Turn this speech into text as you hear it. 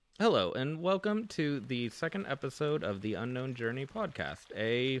Hello, and welcome to the second episode of the Unknown Journey podcast,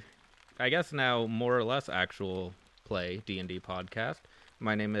 I guess now more or less actual play D&D podcast.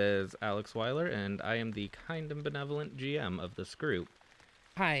 My name is Alex Weiler, and I am the kind and benevolent GM of this group.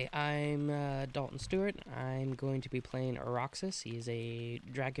 Hi, I'm Dalton Stewart. I'm going to be playing Oroxis. He's a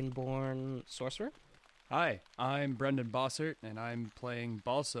dragonborn sorcerer. Hi, I'm Brendan Bossert, and I'm playing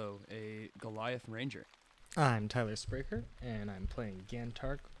Balso, a Goliath Ranger. I'm Tyler Spraker, and I'm playing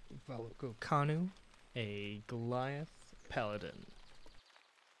Gantark Valokokanu, a Goliath Paladin.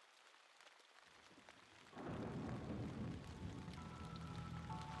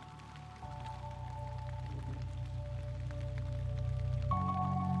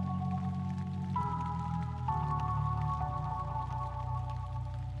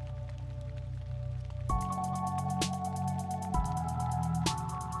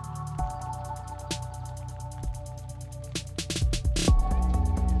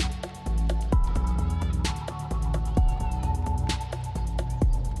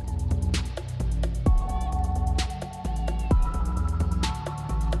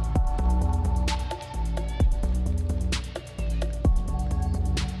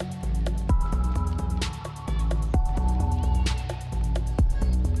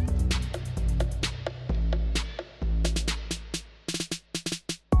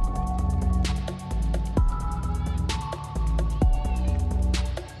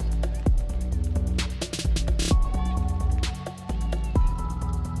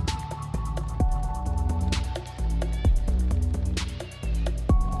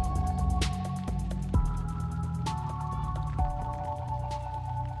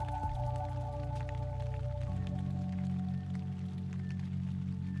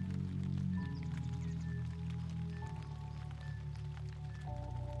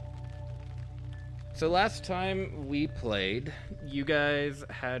 So last time we played, you guys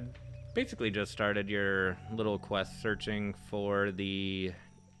had basically just started your little quest searching for the,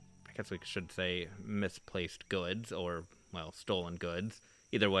 I guess we should say, misplaced goods, or, well, stolen goods.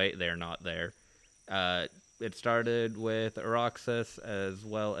 Either way, they're not there. It started with Oroxis, as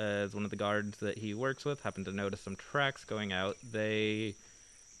well as one of the guards that he works with happened to notice some tracks going out. They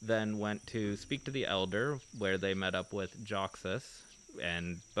then went to speak to the Elder, where they met up with Joxus,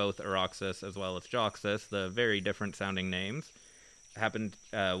 and both Oroxis as well as Joxus, the very different sounding names,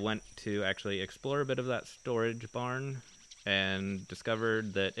 went to actually explore a bit of that storage barn and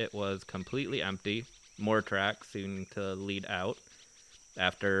discovered that it was completely empty. More tracks seemed to lead out.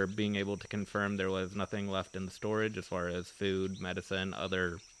 After being able to confirm there was nothing left in the storage as far as food, medicine,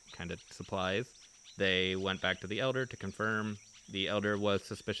 other kind of supplies, they went back to the Elder to confirm. The Elder was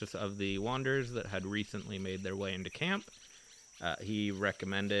suspicious of the Wanderers that had recently made their way into camp. He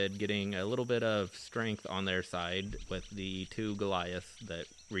recommended getting a little bit of strength on their side with the two Goliaths that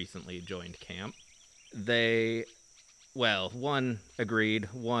recently joined camp. One agreed,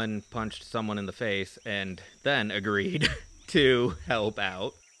 one punched someone in the face, and then agreed to help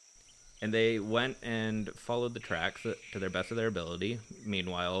out. And they went and followed the tracks to their best of their ability,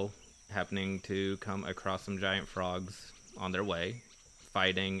 meanwhile happening to come across some giant frogs on their way,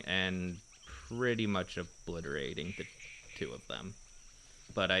 fighting and pretty much obliterating the two of them.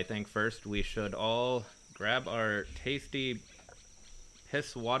 But I think first we should all grab our tasty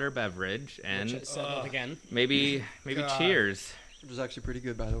piss water beverage and Again. maybe cheers. It was actually pretty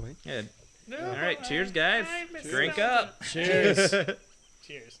good, by the way. Yeah. All right, cheers, guys. Drink up. Cheers!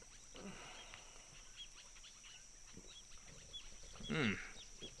 Cheers.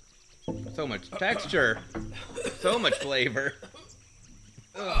 So much texture. So much flavor.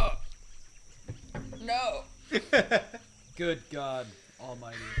 No! Good God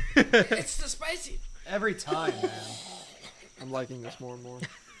Almighty. It's the spicy. Every time, man. I'm liking this more and more.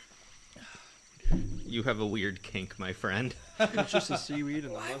 You have a weird kink, my friend. It's just the seaweed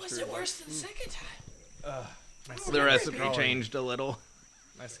and the Why mustard. was it worse than the second time? The recipe changed a little.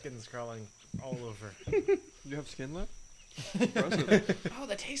 My skin's crawling all over. You have skin left? Impressive. Oh,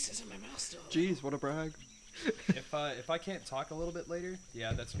 the taste is in my mouth still. Jeez, what a brag. If I can't talk a little bit later,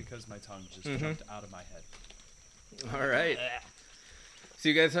 yeah, that's because my tongue just jumped out of my head. All right. So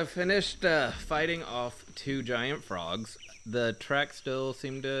you guys have finished fighting off two giant frogs. The tracks still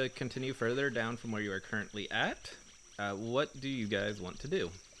seem to continue further down from where you are currently at. What do you guys want to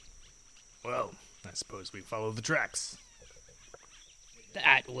do? Well, I suppose we follow the tracks.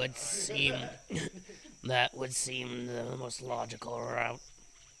 That would seem the most logical route.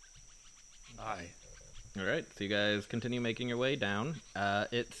 Aye. All right, so you guys continue making your way down.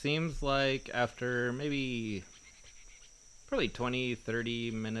 It seems like after maybe probably 20,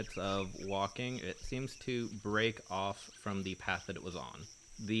 30 minutes of walking, it seems to break off from the path that it was on.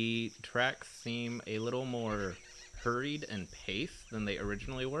 the tracks seem a little more hurried and paced than they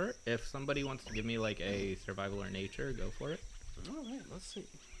originally were. If somebody wants to give me like a survival or nature, go for it. All right, let's see.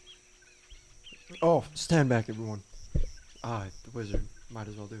 Oh, stand back, everyone. The wizard. Might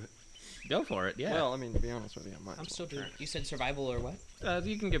as well do it. Go for it, yeah. Well, I mean, to be honest with you, I might. I'm as still well. doing. You said survival or what?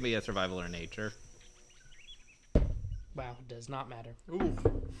 You can give me a survival or nature. Wow, does not matter. Ooh.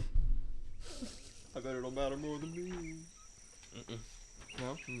 I bet it'll matter more than me.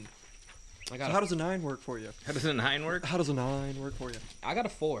 No. I So got. how does a 9 work for you? How does a 9 work? How does a 9 work for you? I got a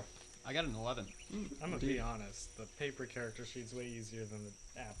 4. I got an 11. I'm gonna be honest. The paper character sheet's way easier than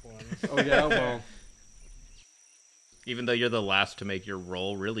the app one. Oh yeah, well. Even though you're the last to make your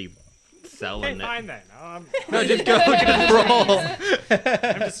roll, really selling Hey, it. fine then. No, just go, just roll.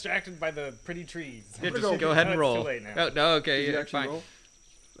 I'm distracted by the pretty trees. Yeah, just go ahead and It's roll. too late now. Oh, no, okay, Did you yeah, actually fine.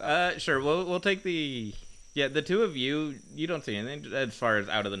 roll? Sure. We'll take the. Yeah, the two of you. You don't see anything as far as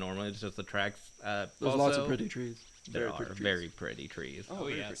out of the normal. It's just the tracks. There's also, lots of pretty trees. There Very are pretty trees. very pretty trees. Oh,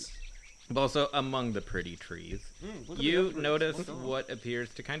 very yes. But also among the pretty trees, Look at the you efforts. notice What's going on? what appears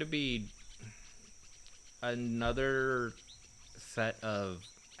to kind of be another set of.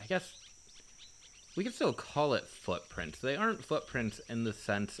 I guess we could still call it footprints. They aren't footprints in the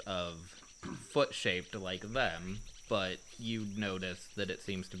sense of foot shaped like them, but you notice that it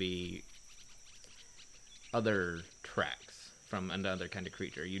seems to be other tracks from another kind of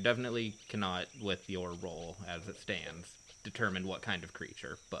creature. You definitely cannot, with your roll as it stands, determine what kind of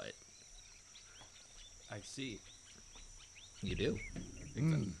creature, but I see. you do.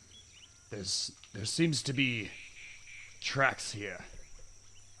 There seems to be tracks here.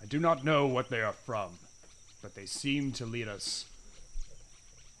 I do not know what they are from, but they seem to lead us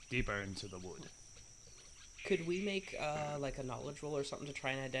deeper into the wood. Could we make like a knowledge roll or something to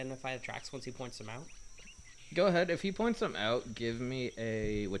try and identify the tracks once he points them out? Go ahead. If he points them out, give me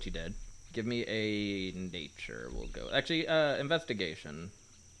a... What you did. Give me a nature. We'll go... Actually, investigation.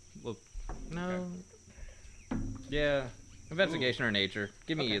 Well, no... Yeah. Investigation or nature.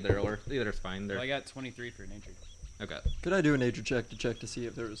 Give me either, or either's fine. Well, I They're... got 23 for nature. Okay. Could I do a nature check to see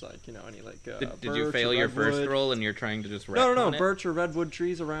if there was like any like Did you birch fail or your first redwood? roll and you're trying to just No, retcon no, it? birch or redwood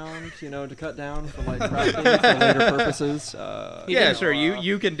trees around, to cut down for like crafting for later purposes. Yeah, sure.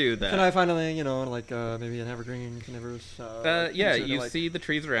 You can do that. Can I find anything, like maybe an evergreen, coniferous? Yeah, feature to, you like- see the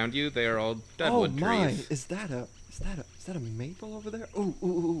trees around you. They are all Oh deadwood my! trees. Is that a maple over there?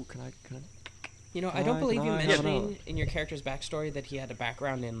 Ooh! Can I? You know, I Can don't I- believe can you I- mentioning in your character's backstory that he had a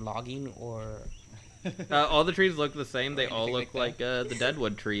background in logging or. All the trees look the same. They Or all anything look like like the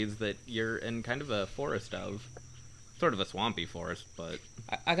deadwood trees that you're in kind of a forest of. Sort of a swampy forest, but...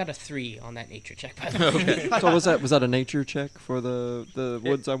 I got a 3 on that nature check, by the way. So was that a nature check for the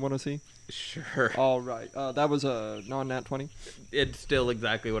woods I want to see? Sure. All right. That was a non-nat 20. It's still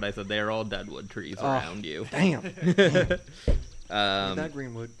exactly what I said. They are all deadwood trees around you. Damn. Need that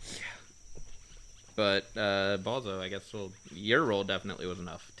greenwood. But Balzo, I guess your roll definitely was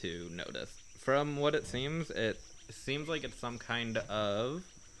enough to notice. From what it seems like it's some kind of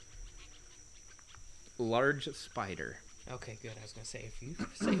large spider. Okay, good. I was gonna say if you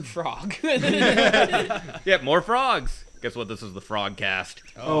say frog. Yeah, more frogs. Guess what? This is the frog cast.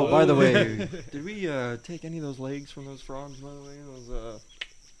 Oh, by the way, did we take any of those legs from those frogs? By the way, those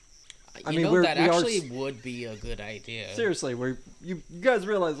I mean, that we are actually would be a good idea. seriously, you guys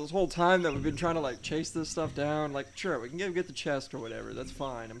realize this whole time that we've been trying to like chase this stuff down. Like, sure, we can get the chest or whatever. That's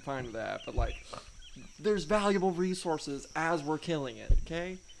fine. I'm fine with that. But like, there's valuable resources as we're killing it.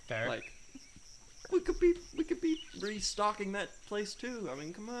 Okay, Fair. like. We could be restocking that place too. I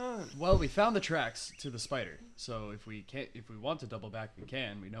mean, come on. Well, we found the tracks to the spider, so if we want to double back, we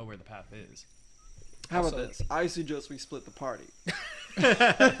can. We know where the path is. How about Also- this? I suggest we split the party.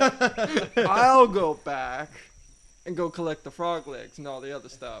 I'll go back and go collect the frog legs and all the other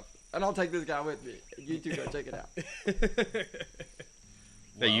stuff, and I'll take this guy with me. You two go check it out.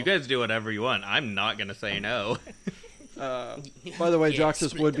 Hey, you guys do whatever you want. I'm not gonna say no. By the way, Yeah, Joxus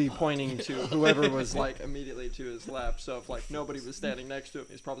split would the be party. pointing to whoever was like immediately to his left. So if like nobody was standing next to him,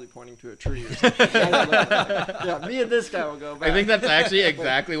 he's probably pointing to a tree or something. Yeah, me and this guy will go back. I think that's actually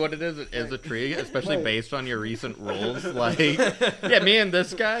exactly what it is. It is a tree, especially based on your recent rolls. Like, yeah, me and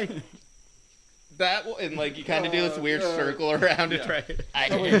this guy. That one, and like you kind of do this weird circle around to try. I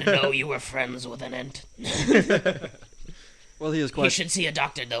didn't know you were friends with an ant. Well, he is He quite. should see a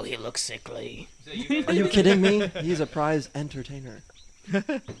doctor, though. He looks sickly. Are you kidding me? He's a prize entertainer. So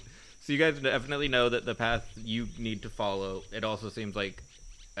you guys definitely know that the path you need to follow. It also seems like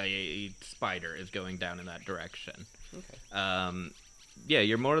a spider is going down in that direction. Okay. Yeah,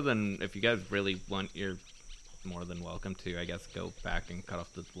 you're more than if you guys really want your more than welcome to, I guess, go back and cut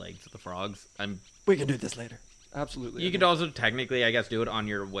off the legs of the frogs. We can do this later. Absolutely. You could also technically, I guess, do it on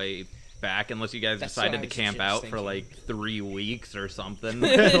your way back, unless you guys That's decided what to I was camp just out for thinking. like 3 weeks or something.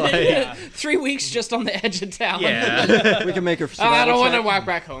 Like, 3 weeks just on the edge of town. yeah. We can make a Oh, survival I don't want to check. walk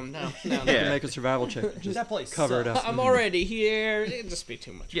back home. No, no. We Yeah. can make a survival check. Just That place cover it sucks. up. I'm already here. It'd just be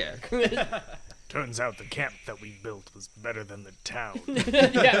too much. Yeah. Turns out the camp that we built was better than the town.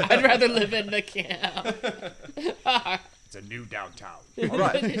 Yeah, I'd rather live in the camp. It's a new downtown. All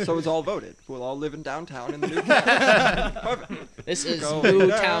right, so it's all voted. We'll all live in downtown in the new camp. Perfect. This is Go Boo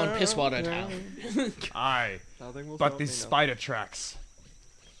down, Town, Pisswater Town. Aye, Nothing will but stop me these now. spider tracks.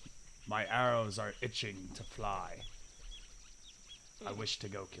 My arrows are itching to fly. I wish to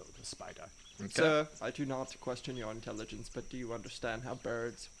go kill the spider. Sir, I do not question your intelligence, but do you understand how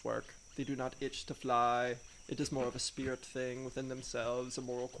birds work? They do not itch to fly. It is more of a spirit thing within themselves, a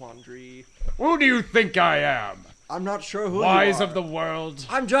moral quandary. Who do you think I am? I'm not sure who Wise you are. of the world?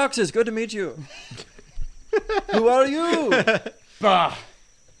 I'm Joxus. Good to meet you. Who are you? Bah!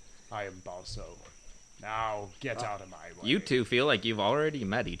 I am Balso. Now get out of my way. You two feel like you've already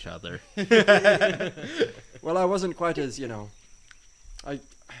met each other. Well, I wasn't quite as,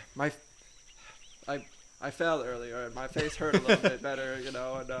 I fell earlier, and my face hurt a little bit better, and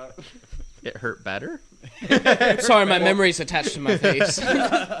It hurt better? Sorry, my memory's attached to my face.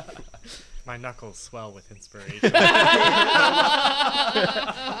 My knuckles swell with inspiration.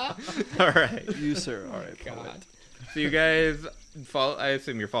 All right. you, sir, are a poet. So you guys follow. I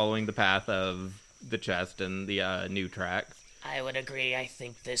assume you're following the path of the chest and the new tracks. I would agree. I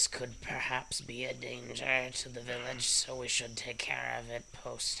think this could perhaps be a danger to the village, so we should take care of it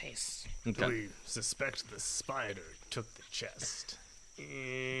post-haste. Okay. We suspect the spider took the chest.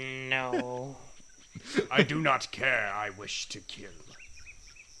 No. I do not care. I wish to kill.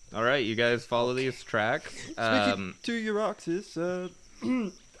 All right, you guys follow these tracks. Speaking to Euroxis,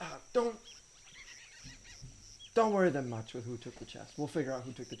 don't worry that much with who took the chest. We'll figure out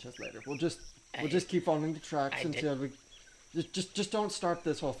who took the chest later. We'll just keep following the tracks I until we. Just don't start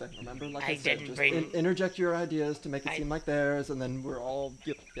this whole thing. Remember, like I, I said, didn't just bring- interject your ideas to make it I- seem like theirs, and then we're all.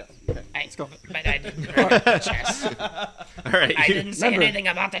 Yep. Yes. Okay. Let's go. But I didn't bring the chest. all right. I you- didn't say Remember- anything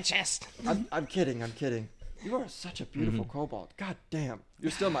about the chest. I'm kidding. I'm kidding. You are such a beautiful kobold. God damn.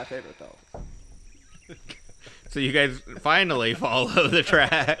 You're still my favorite though. So you guys finally follow the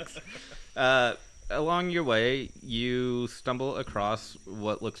tracks. Along your way, you stumble across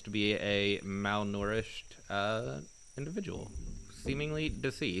what looks to be a malnourished individual, seemingly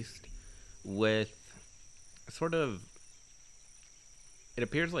deceased, with sort of, it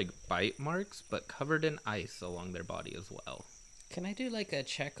appears like bite marks, but covered in ice along their body as well. Can I do like a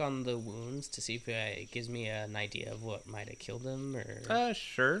check on the wounds to see if it gives me an idea of what might have killed him? Or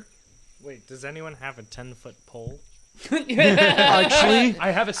Sure. Wait, does anyone have a 10-foot pole? Actually,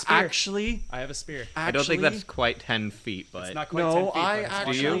 I have a spear. actually, I have a spear. I don't think that's quite 10 feet, but It's not quite 10 No, feet, but I it's long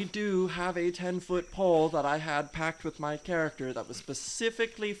actually enough. do have a 10-foot pole that I had packed with my character that was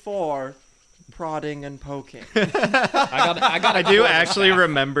specifically for prodding and poking. I do actually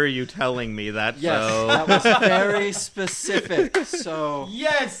remember you telling me that. Yes, So that was very specific. So,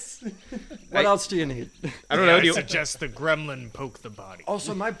 Yes! what else do you need? I don't know. I Do you, suggest the gremlin poke the body.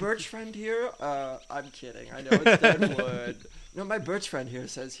 Also, my birch friend here, I'm kidding. I know it's dead wood. No, my birch friend here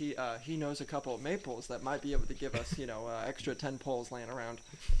says he knows a couple of maples that might be able to give us, extra 10 poles laying around.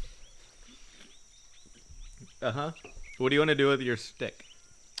 What do you want to do with your stick?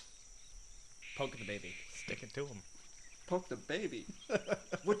 Poke the baby. Stick it to him. Poke the baby.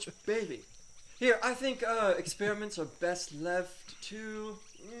 Which baby? Here, I think experiments are best left to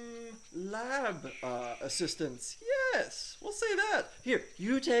lab assistants. Yes, we'll say that. Here,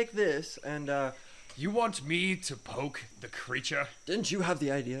 you take this, and You want me to poke the creature? didn't you have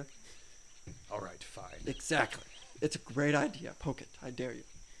the idea? All right, fine. Exactly. It's a great idea. Poke it. I dare you.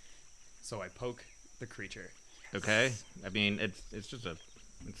 So I poke the creature. Okay. I mean, it's just a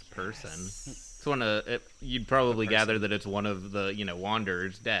person. It's one of you'd probably gather that it's one of the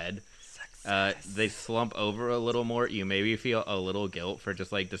wanderers dead. They slump over a little more. You maybe feel a little guilt for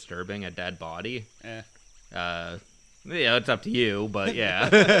just like disturbing a dead body. Yeah, it's up to you, but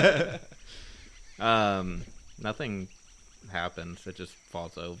yeah. Nothing happens. It just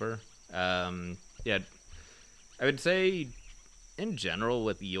falls over. Yeah, I would say in general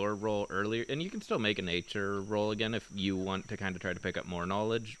with your roll earlier, and you can still make a nature roll again if you want to kind of try to pick up more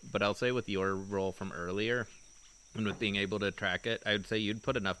knowledge, but I'll say with your roll from earlier and with being able to track it, I would say you'd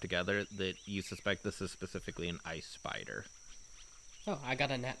put enough together that you suspect this is specifically an ice spider. Oh, I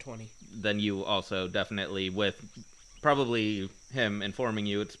got a nat 20. Then you also definitely, with probably him informing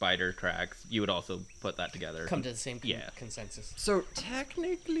you it's spider tracks, you would also put that together. Come to the same Yeah. consensus. So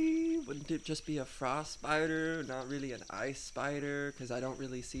technically, wouldn't it just be a frost spider, not really an ice spider? Because I don't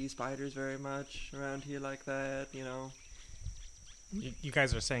really see spiders very much around here like that, you know? You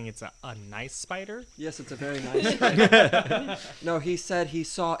guys are saying it's a nice spider? Yes, it's a very nice spider. No, he said he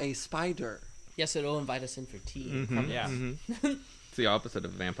saw a spider. Yes, it'll invite us in for tea. Mhm, Yeah. mhm. It's the opposite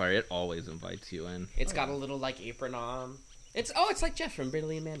of a vampire. It always invites you in. It's got a little like apron on. It's like Jeff from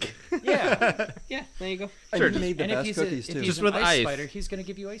Billy and Mandy. Yeah. Yeah, there you go. Sure, And he made the and if best he's, cookies, if too. he's Just an with ice ice. spider, he's gonna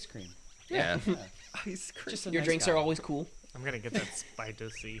give you ice cream. Yeah. Ice cream. Just a Your nice drinks guy. are always cool. I'm gonna get that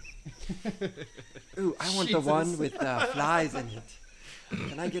spider-see. Ooh, I want the one with flies in it.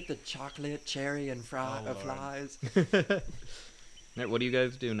 Can I get the chocolate, cherry, and Lord. flies? Now, what do you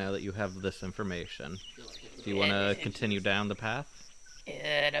guys do now that you have this information? Do you want to continue down the path?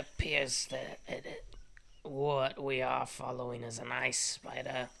 It appears that what we are following is an ice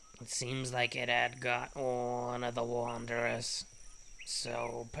spider. It seems like it had got one of the wanderers.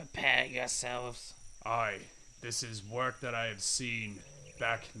 So prepare yourselves. Aye, this is work that I have seen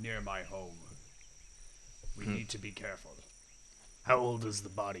back near my home. We need to be careful. How old is the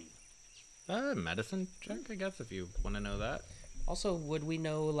body? Medicine check, I guess, if you want to know that. Also, would we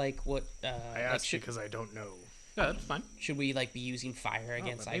know like what? I like, asked should, because I don't know. Yeah, that's fine. should we like be using fire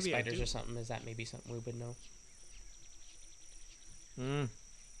against but ice maybe I spiders do. or something? Is that maybe something we would know?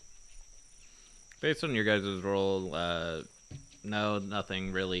 Based on your guys' roll, no,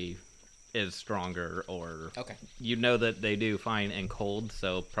 nothing really is stronger, or Okay. you know that they do fine and cold,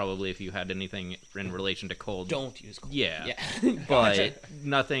 so probably if you had anything in relation to cold, Don't use cold. Yeah. Yeah. but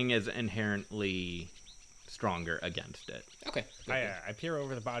nothing is inherently stronger against it. Okay. good, good. I peer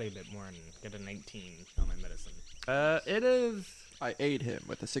over the body a bit more and get a 19 on my medicine. It is. I aid him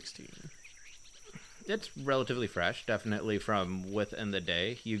with a 16. It's relatively fresh, definitely from within the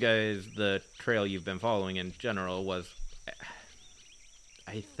day. You guys, the trail you've been following in general was,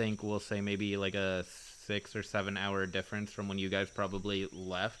 I think we'll say maybe like a 6 or 7 hour difference from when you guys probably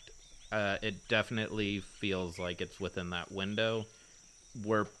left. It definitely feels like it's within that window.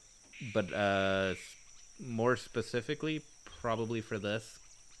 But more specifically, probably for this,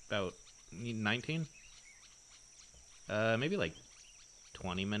 about 19? Maybe like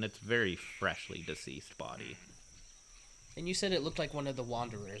 20 minutes, very freshly deceased body. And you said it looked like one of the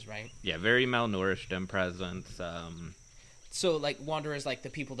wanderers, right? Yeah, very malnourished in presence. So like wanderers, like the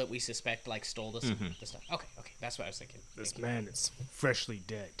people that we suspect like stole the Mhm. stuff. Okay, that's what I was thinking. This Thank you. man is freshly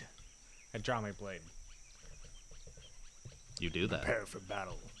dead. I draw my blade. You do that. Prepare for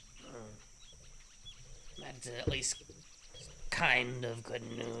battle. That's at least kind of good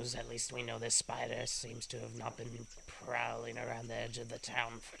news. At least we know this spider seems to have not been prowling around the edge of the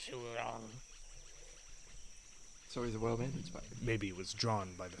town for too long. So he's a well-mannered spider. Maybe it was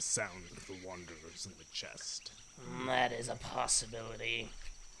drawn by the sound of the wanderers in the chest. That is a possibility.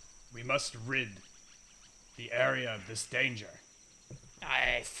 We must rid the area of this danger.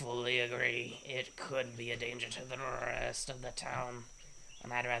 I fully agree. It could be a danger to the rest of the town,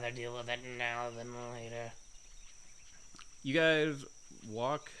 and I'd rather deal with it now than later. You guys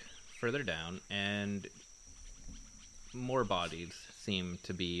walk further down, and more bodies seem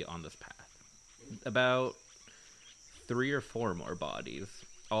to be on this path. About 3 or 4 more bodies.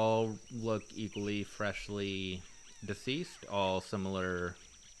 All look equally freshly deceased. All similar,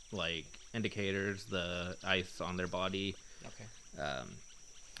 like, indicators, the ice on their body. Okay.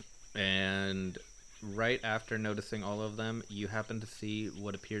 And right after noticing all of them, you happen to see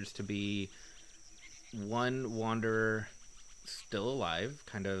what appears to be one wanderer still alive,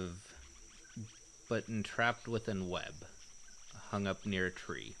 kind of, but entrapped within web, hung up near a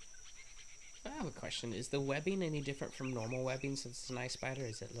tree. I have a question. Is the webbing any different from normal webbing since it's an ice spider?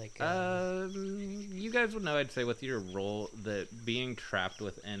 Is it like... You guys would know, I'd say, with your role, that being trapped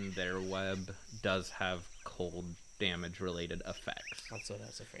within their web does have cold damage-related effects. That's what I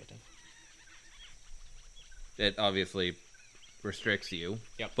was afraid of. It obviously restricts you.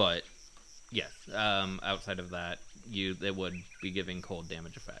 Yep. But yes, outside of that, it would be giving cold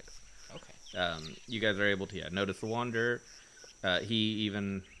damage effects. Okay. You guys are able to notice the wanderer. He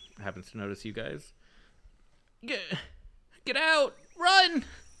even happens to notice you guys. Get out! Run!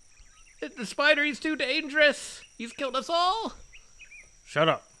 The spider, he's too dangerous. He's killed us all. Shut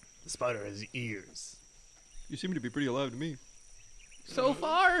up. The spider has ears. You seem to be pretty alive to me. So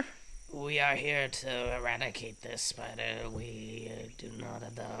far. We are here to eradicate this spider. We do not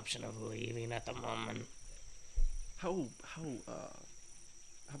have the option of leaving at the moment. How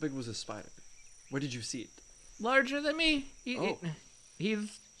big was this spider? Where did you see it? Larger than me. Oh.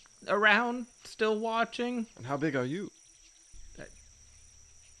 He's around, still watching. And how big are you?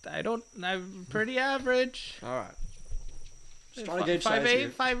 I'm pretty average. All right. Just trying to gauge size 5'8", here.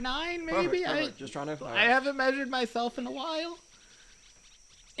 5'9", maybe. Perfect. Just trying to. I haven't measured myself in a while.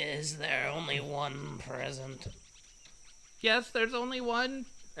 Is there only one present? Yes, there's only one.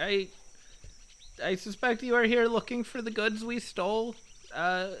 I suspect you are here looking for the goods we stole.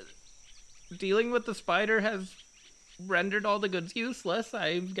 Dealing with the spider has rendered all the goods useless.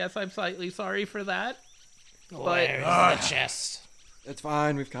 I guess I'm slightly sorry for that. Where's the chest? It's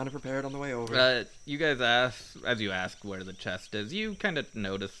fine. We've kind of prepared on the way over. You guys ask, as you ask where the chest is, you kind of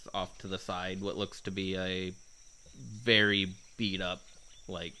notice off to the side what looks to be a very beat up,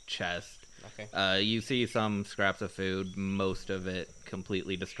 chest. Okay. You see some scraps of food, most of it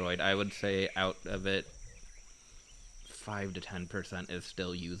completely destroyed. I would say out of it, 5 to 10% is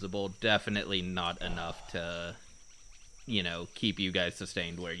still usable. Definitely not enough to, keep you guys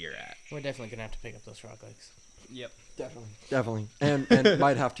sustained where you're at. We're definitely gonna have to pick up those frog legs. Yep. Definitely. And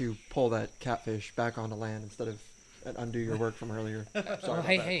might have to pull that catfish back onto land instead of undo your work from earlier. Sorry Oh, about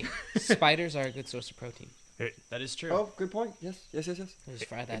hey, that. spiders are a good source of protein. That is true. Oh, good point. Yes. Just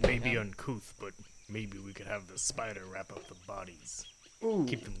fry that. It may up be now. uncouth, but maybe we could have the spider wrap up the bodies. Ooh.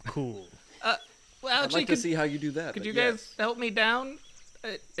 Keep them cool. Well, I'd actually, like to see how you do that. could but you yes. guys help me down?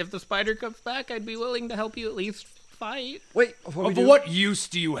 If the spider comes back, I'd be willing to help you at least fight. Wait, before we Of do. what use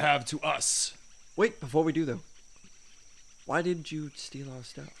do you have to us? Wait, before we do though. Why did you steal our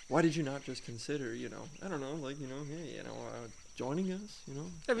stuff? Why did you not just consider, I don't know, hey, joining us,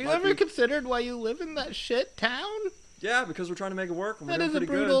 Have you Might ever be- considered why you live in that shit town? Yeah, because we're trying to make it work. And we're That doing is a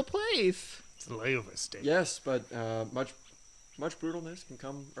pretty brutal good. place. It's a layover state. Yes, but much brutalness can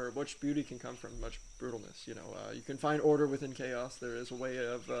come, or much beauty can come from much brutalness. You can find order within chaos. There is a way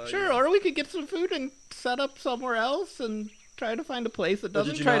of. Sure, or we could get some food and set up somewhere else and try to find a place that But did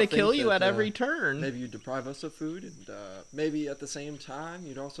doesn't you try not to kill think you that, at every turn. Maybe you deprive us of food, and maybe at the same time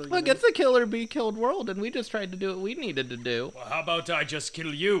you'd also. Look, it's a kill or be killed world, and we just tried to do what we needed to do. Well, how about I just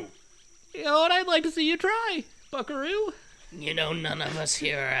kill you? You know what? I'd like to see you try, Buckaroo. None of us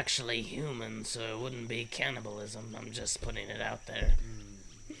here are actually human, so it wouldn't be cannibalism. I'm just putting it out there.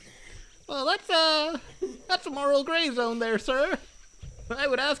 Well, that's a moral gray zone there, sir. I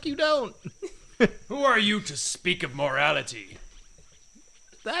would ask you don't. Who are you to speak of morality?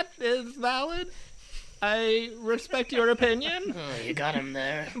 That is valid. I respect your opinion, Oh, you got him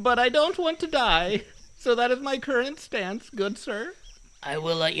there. but I don't want to die. So that is my current stance, good sir. I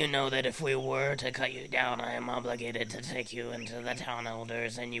will let you know that if we were to cut you down, I am obligated to take you into the town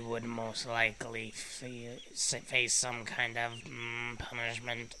elders, and you would most likely face some kind of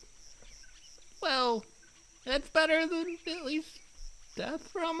punishment. Well, that's better than at least death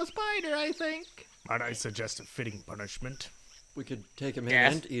from a spider, I think. Might I suggest a fitting punishment? We could take him in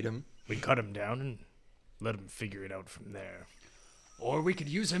Yes. and eat him. We cut him down and let him figure it out from there. Or we could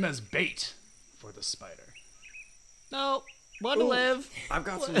use him as bait for the spider. No, want to Ooh. live. I've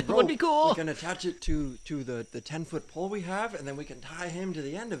got some Would rope. be cool. We can attach it to the 10-foot pole we have, and then we can tie him to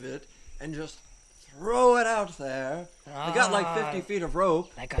the end of it and just throw it out there. We got like 50 feet of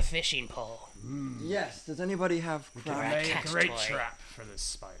rope. Like a fishing pole. Yes. Does anybody have craft? Right. Lay a catch great toy. trap for this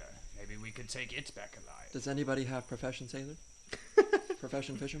spider. Maybe we could take it back alive. Does anybody have profession sailor?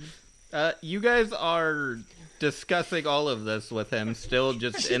 Profession fisherman? You guys are discussing all of this with him, still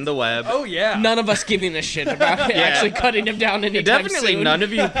just in the web. Oh yeah. None of us giving a shit about actually cutting him down anytime Definitely soon. none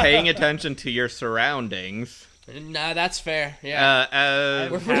of you paying attention to your surroundings. Nah, that's fair. Yeah.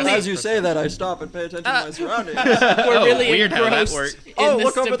 We're really, As you say that, I stop and pay attention to my surroundings. we're really weird how that engrossed works. in Oh, this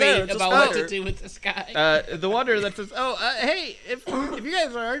look over there, debate it's a about what spider. to do with this guy. The water that says, hey, if you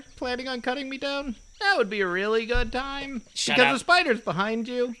guys are planning on cutting me down, that would be a really good time. Shut because up. the spider's behind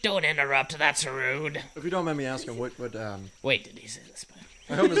you. Don't interrupt, that's rude. If you don't mind me asking, what Wait, did he say this?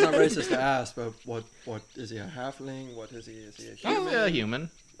 I hope it's not racist to ask, but what is he, a halfling? What is he? Is he a He's human? a human.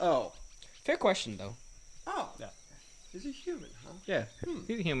 Oh. Fair question, though. Oh. Yeah. He's a human, huh? Yeah,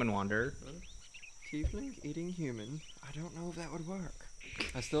 he's a human wanderer. Tiefling eating human. I don't know if that would work.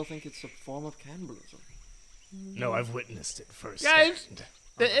 I still think it's a form of cannibalism. No, I've witnessed it first. Guys,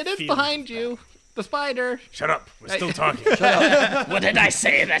 it is behind you. The spider. Shut up. We're still talking. What did I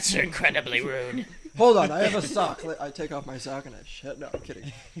say? That's incredibly rude. Hold on, I have a sock. I take off my sock and I shit. No, I'm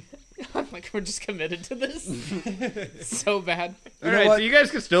kidding. I'm like, we're just committed to this. So bad. You All know right, what? so you guys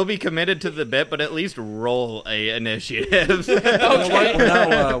can still be committed to the bit, but at least roll a initiative. You know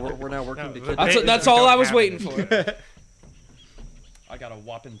what? We're now working together. That's all I was waiting for. I got a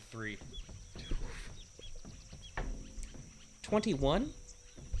whopping 3. 21?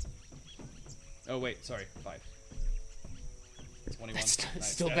 Oh wait, sorry, 5. 21. That's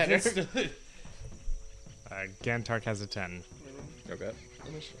Nice. still Yeah, better. Gantark has a 10. Okay.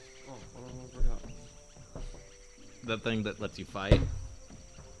 Oh, I forgot. The thing that lets you fight.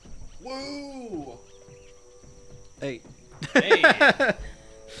 Woo! 8. Hey.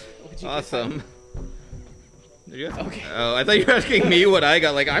 Awesome. Did you have- Okay. Oh, I thought you were asking me what I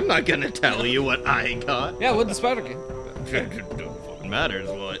got. Like, I'm not gonna tell you what I got. Yeah, what the spider get? Don't fucking matters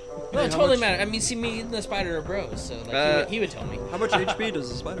what. No, it how totally much- matters. I mean, see, me and the spider are bros, so like he would tell me. How much HP does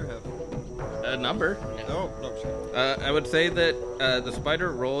the spider have? A number. Oh, no. Just kidding. I would say that the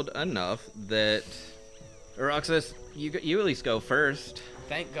spider rolled enough that Roxas, you at least go first.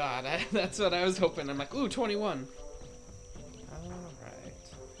 Thank God. That's what I was hoping. I'm like, ooh, 21. All right.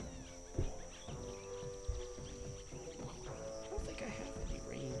 I don't think I have any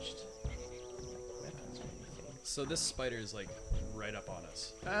ranged weapons or anything. So this spider is like right up on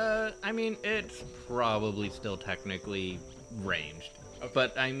us. I mean, it's probably still technically ranged,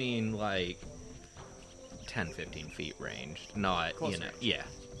 but I mean like 10, 15 feet ranged, not Close you know, range. yeah,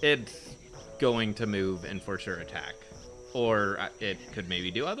 it's going to move and for sure attack, or it could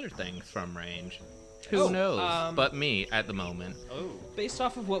maybe do other things from range. Who Oh, knows? But me at the moment. Oh. Based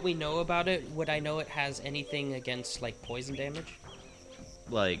off of what we know about it, would I know it has anything against like poison damage,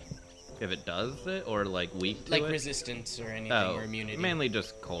 Like, if it does it, or like weak to like it? resistance or anything, Oh, or immunity? mainly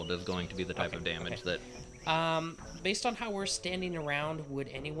just cold is going to be the type Okay, of damage okay. that. Based on how we're standing around, would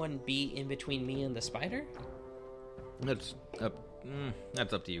anyone be in between me and the spider? That's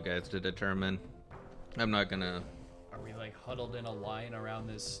up to you guys to determine. I'm not gonna. Are we like huddled in a line around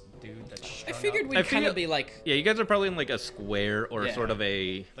this dude that's I strung figured up? we'd kind of be like, Yeah, you guys are probably in like a square or Yeah. sort of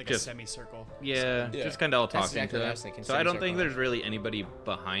a like just a semicircle. yeah, Yeah. just kind of all That's talking exactly to what I him. was thinking, So I don't think semicircle. there's really anybody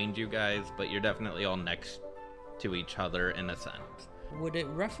behind you guys, but you're definitely all next to each other in a sense. would it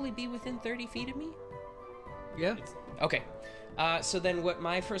roughly be within 30 feet of me? Yeah. Okay. So then what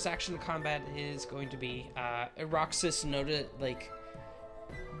my first action in combat is going to be, Roxas noted, like,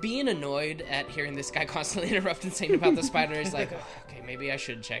 being annoyed at hearing this guy constantly interrupt and saying about the spider is like, "Oh, okay, maybe I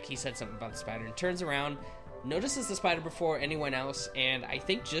should check. He said something about the spider, and turns around, notices the spider before anyone else, and I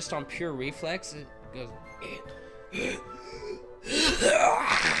think just on pure reflex, it goes,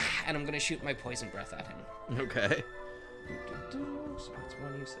 and I'm going to shoot my poison breath at him. Okay. So that's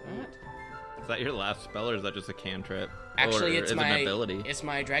one use of that. Is that your last spell, or is that just a cantrip? Actually, or it's is my it an ability. It's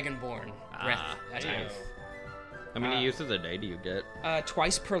my Dragonborn breath attack. nice. How many uses a day do you get?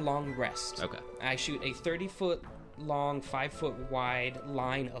 Twice per long rest. Okay. I shoot a 30-foot long, 5-foot wide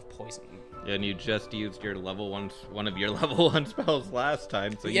line of poison. And you just used your one of your level 1 spells last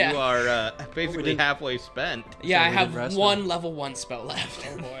time, so Yeah. you are basically didn't- halfway spent. Yeah, I we have did rest one level 1 spell left.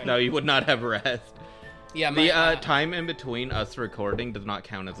 No, you would not have rest. Yeah, my, The time in between us recording does not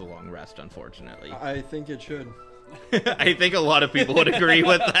count as a long rest, unfortunately. I think it should. I think a lot of people would agree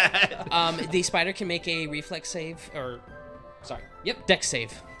with that. the spider can make a reflex save, dex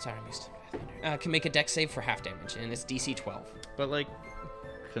save. Sorry, I'm used to Pathfinder. Can make a dex save for half damage, and it's DC 12. But like,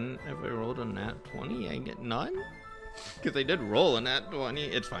 couldn't if I rolled a nat 20, I get none? Because I did roll a nat 20.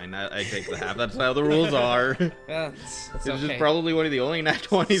 It's fine. I take the half. That's how the rules are. It's This okay. is probably one of the only nat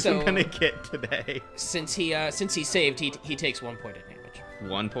 20s So- I'm gonna get today. Since he saved, he takes 1 point of damage.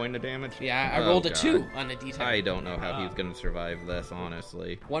 1 point of damage? Yeah, I Oh, rolled a God. 2 on a D10. I don't know how he's gonna survive this,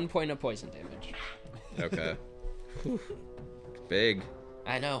 honestly. 1 point of poison damage. Okay. Big.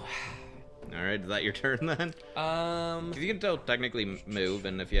 I know. Alright, is that your turn then? 'Cause you can still technically move,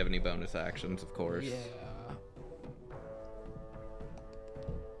 and if you have any bonus actions, of course. Yeah.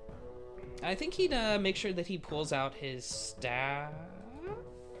 I think he'd make sure that he pulls out his staff.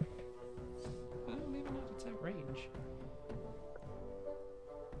 Maybe not. It's at range.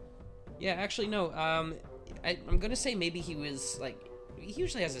 Yeah, actually, no. I'm gonna say maybe he was like. He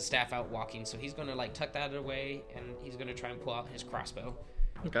usually has his staff out walking, so he's gonna like tuck that away, and he's gonna try and pull out his crossbow.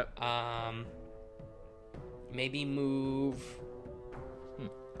 Okay. Maybe move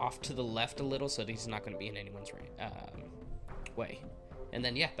off to the left a little, so that he's not gonna be in anyone's way. And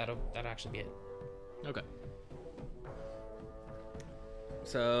then yeah, that'll actually be it. Okay.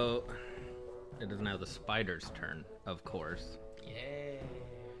 So, it is now the spider's turn, of course. Yeah.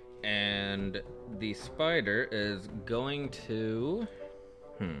 And the spider is going to...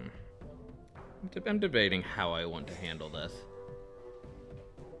 I'm debating how I want to handle this.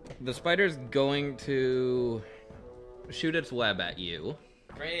 The spider's going to shoot its web at you,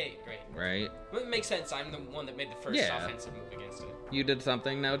 Great. right? Well, it makes sense. I'm the one that made the first Yeah. offensive move against it. You did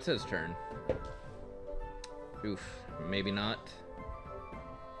something, now it's his turn. Oof, maybe not.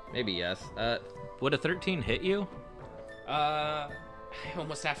 Maybe yes. Would a 13 hit you? I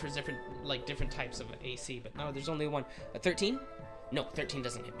almost asked for different types of AC, but no, there's only one. A 13? No, 13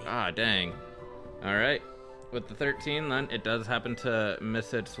 doesn't hit me. Ah, dang. All right. With the 13, then, it does happen to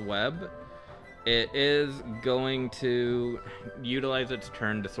miss its web. It is going to utilize its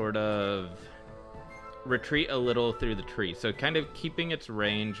turn to sort of retreat a little through the tree. So kind of keeping its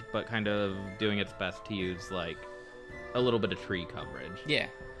range, but kind of doing its best to use, like, a little bit of tree coverage. Yeah.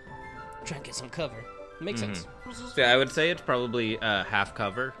 Try and get some cover. Makes sense. So I would say it's probably half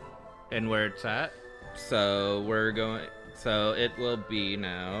cover in where it's at. So so it will be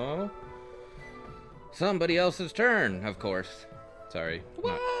now somebody else's turn, of course. Sorry.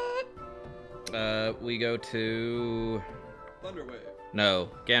 What? We go to... Thunderwave. No,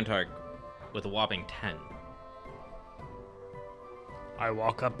 Gantark with a whopping 10. I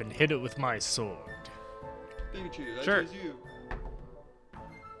walk up and hit it with my sword. Pikachu, I Sure. choose you.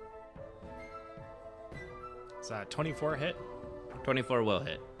 Is that 24 hit? 24 will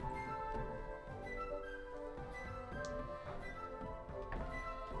hit.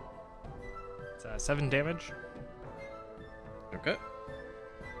 Is that 7 damage? Okay.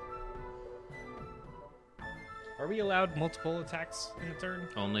 Are we allowed multiple attacks in a turn?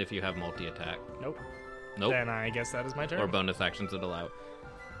 Only if you have multi-attack. Nope. Nope. Then I guess that is my turn. Or bonus actions that allow.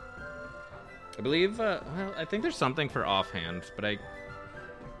 I believe, well, I think there's something for offhands, but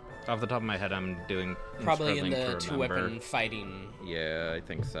off the top of my head, I'm Probably in struggling the to two-weapon remember. fighting Yeah, I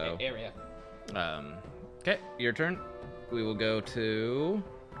think so. area. Okay, your turn. We will go to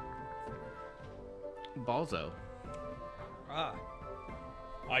Balzo.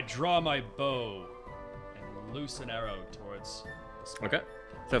 I draw my bow and loose an arrow towards the spider. Okay.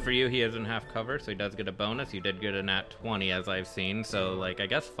 So for you, he is in half cover, so he does get a bonus. You did get a nat 20, as I've seen, so, like, I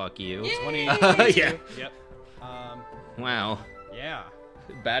guess fuck you. 20. Yeah. Yep. Wow. Yeah.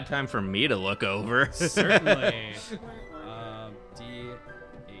 Bad time for me to look over. Certainly. D8.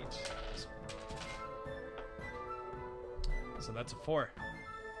 So that's a 4.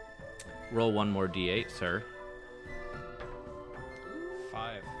 Roll one more d8, sir.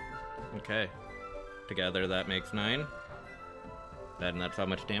 5. Okay. Together, that makes 9. And that's how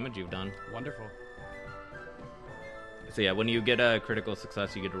much damage you've done. Wonderful. So yeah, when you get a critical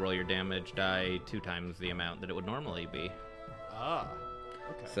success, you get to roll your damage die 2 times the amount that it would normally be. Okay.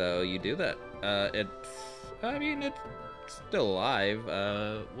 So you do that. It's still alive.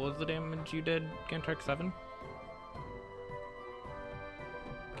 What was the damage you did, Gantark? 7?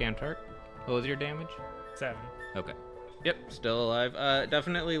 Gantark? What was your damage? 7. Okay. Yep, still alive.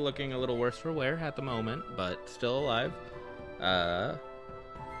 Definitely looking a little worse for wear at the moment, but still alive.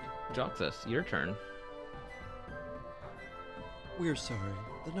 Joxus, your turn. We're sorry.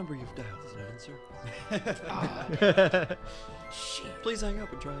 The number you've dialed is not in service. Shit. Please hang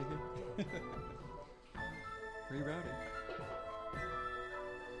up and try again. Rerouting.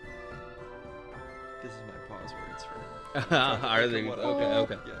 This is my pause words for. Are they? What-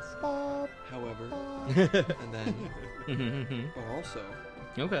 Okay. Yes. However, and then, Okay. but also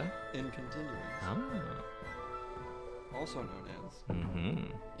Okay. in continuance, Ah. also known as,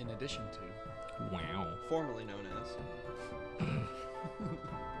 Mm-hmm. In addition to. Wow. formerly known as.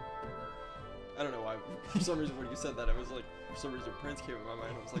 I don't know why. For some reason, when you said that, I was like, for some reason, Prince came in my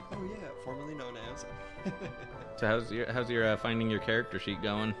mind. I was like, oh yeah, formerly known as. So how's your finding your character sheet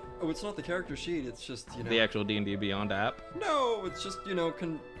going? Oh, it's not the character sheet. It's just The actual D&D Beyond app? No, it's just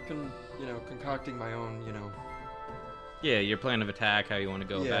concocting my own Yeah, your plan of attack, how you want to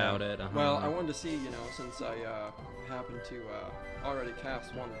go about it. Well, I wanted to see since I happened to already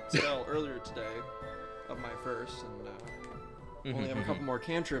cast one spell earlier today of my first and only have a couple more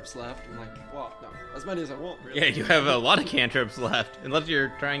cantrips left. I'm like, well, no, as many as I want, really. Yeah, you have a lot of cantrips left, unless you're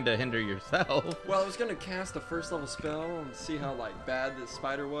trying to hinder yourself. Well, I was gonna cast a first level spell and see how bad this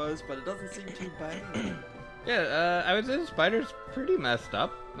spider was, but it doesn't seem too bad. Yeah, I would say the spider's pretty messed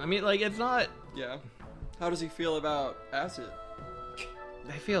up. I mean, it's not... Yeah. How does he feel about acid?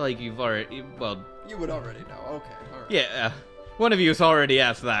 I feel like you've already... Well, You would already know. Okay, alright. yeah, one of you has already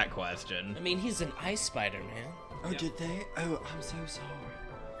asked that question. I mean, he's an ice spider, man. Oh, did they? Oh, I'm so sorry.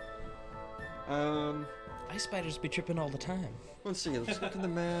 Ice spiders be tripping all the time. Let's see. Let's look at the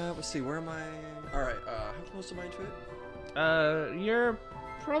map. Let's see. Where am I? All right. How close am I to it? You're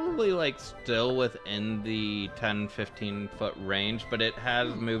probably still within the 10-15 foot range, but it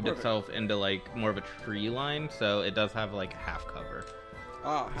has moved perfect. itself into more of a tree line, so it does have half cover.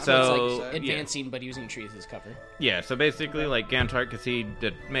 Ah, So- It's advancing, but using trees as cover. Yeah, so basically Gantark, because he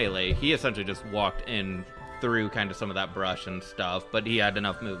did melee, he essentially just walked in through kind of some of that brush and stuff, but he had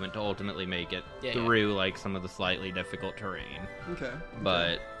enough movement to ultimately make it Yeah, through some of the slightly difficult terrain. Okay.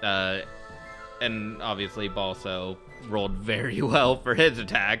 But and obviously Balso rolled very well for his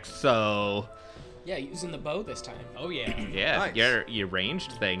attack, so Yeah, using the bow this time. Oh yeah. yeah, Nice. your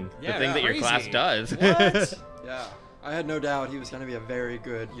ranged thing, Yeah, the thing that your crazy. class does. What? Yeah, I had no doubt he was going to be a very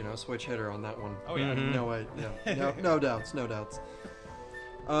good, switch hitter on that one. Oh yeah. No way. Yeah. No doubts. No doubts.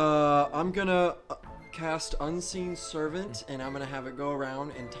 I'm gonna cast Unseen Servant, and I'm gonna have it go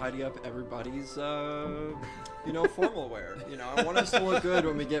around and tidy up everybody's, formal wear. I want us to look good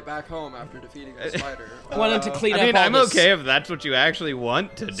when we get back home after defeating the spider. I wanted to clean I up mean, all I'm this okay if that's what you actually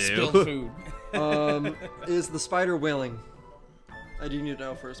want to spilled do. food. Is the spider willing? I do need to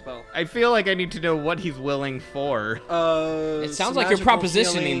know for a spell. I feel like I need to know what he's willing for. It sounds some like you're magical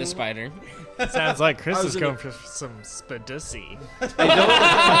propositioning healing. the spider. Sounds like Chris I is was going gonna- for some spadussy.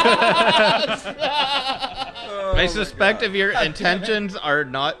 Oh I my suspect God. if your intentions are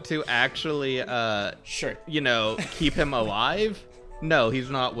not to actually, Sure. keep him alive, no, he's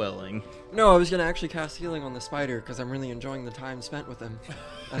not willing. No, I was gonna actually cast healing on the spider because I'm really enjoying the time spent with him,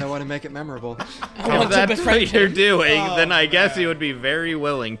 and I want to make it memorable. I If want to that's befriend what you're him. doing, Oh, then I guess he man. would be very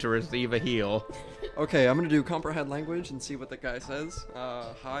willing to receive a heal. Okay, I'm gonna do comprehend language and see what the guy says. Hi,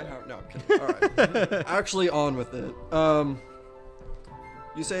 how? No, I'm kidding. All right, actually on with it.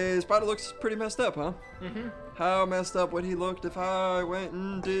 You say spider looks pretty messed up, huh? Mm-hmm. How messed up would he look if I went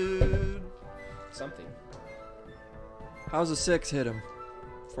and did? Something. How's a 6 hit him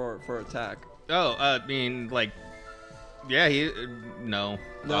for attack? Oh, I mean, like, yeah, no.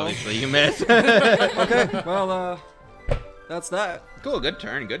 No? Obviously, you miss. Okay, well, that's that. Cool, good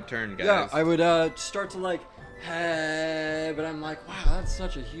turn, guys. Yeah, I would start to like, hey, but I'm like, wow, that's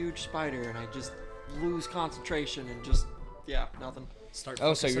such a huge spider, and I just lose concentration and just, yeah, nothing. Start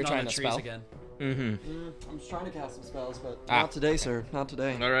Oh, so you're focusing on trying the to trees spell? again. Mm-hmm. I'm just trying to cast some spells, but Ah. not today, sir. Not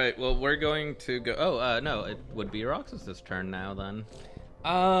today. All right, well, we're going to go. Oh, no, it would be Roxas's turn now. Then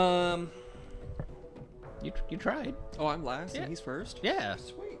you tried. Oh, I'm last, Yeah. and he's first. Yeah.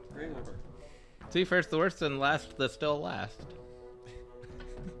 Sweet, great number. See, first the worst, and last the still last.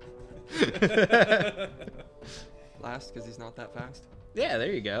 Last, because he's not that fast. Yeah,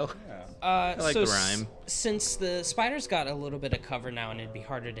 there you go. Yeah. like so the rhyme. Since the spider's got a little bit of cover now, and it'd be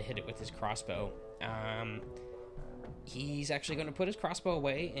harder to hit it with his crossbow, he's actually going to put his crossbow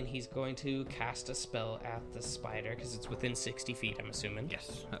away, and he's going to cast a spell at the spider because it's within 60 feet. I'm assuming.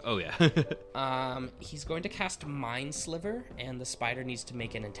 Yes. Oh yeah. He's going to cast Mind Sliver, and the spider needs to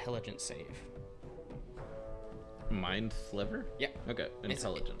make an intelligence save. Mind sliver. Yeah. Okay. It's-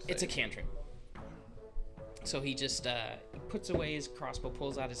 Intelligence. It's a save. cantrip. So he just puts away his crossbow,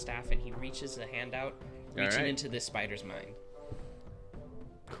 pulls out his staff, and he reaches a hand out, reaching Alright. into this spider's mind.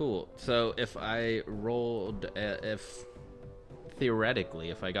 Cool. So if I rolled, if theoretically,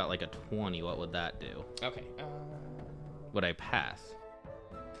 if I got like a 20, what would that do? Okay. Would I pass?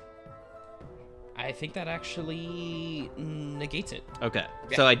 I think that actually negates it. Okay.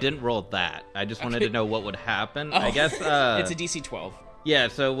 Yeah. So I didn't roll that. I just wanted to know what would happen. I Oh. guess. It's a DC 12. Yeah.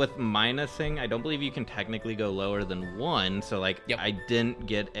 So with minusing, I don't believe you can technically go lower than 1. So like, Yep. I didn't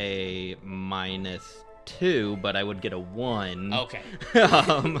get a -2, but I would get a 1. Okay.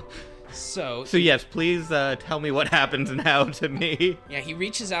 um. So, So yes, please tell me what happens now to me. yeah, he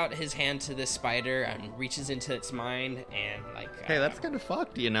reaches out his hand to this spider and reaches into its mind and, like, Hey, that's kind of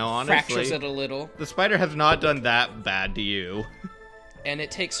fucked, honestly. fractures it a little. The spider has not done that bad to you. And it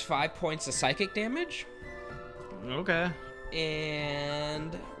takes 5 points of psychic damage. Okay.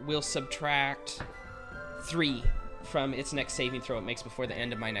 And we'll subtract 3 from its next saving throw it makes before the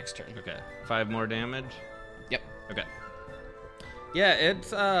end of my next turn. Okay. 5 more damage. Yep. Okay. Yeah,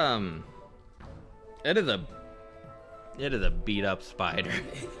 it's it is a beat up spider.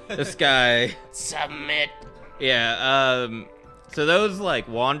 This guy, Submit. yeah, so those like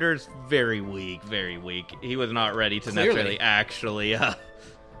Wander's very weak, very weak. He was not ready to Clearly. necessarily actually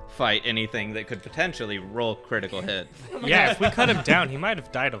fight anything that could potentially roll critical hits. Yeah, if we cut him down, he might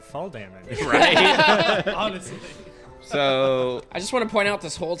have died of fall damage. Right? Honestly. So I just want to point out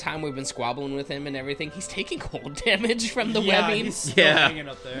this whole time we've been squabbling with him and everything, he's taking cold damage from the Yeah, webbing. he's still Yeah. hanging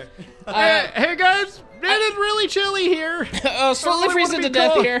up there. hey guys, it is really chilly here. Oh, slowly really freezing wanna to be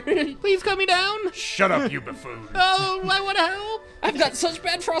death cold. here. Please cut me down. Shut up, you buffoon. Oh, I want to help. I've got such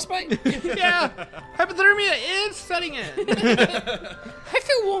bad frostbite. Yeah, hypothermia is setting in. I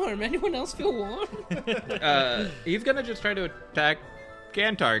feel warm. Anyone else feel warm? He's gonna just try to attack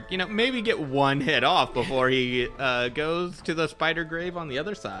Gantark. Maybe get one hit off before he goes to the spider grave on the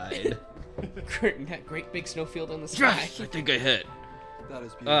other side. That great big snowfield in the sky. Yes, I think I hit. That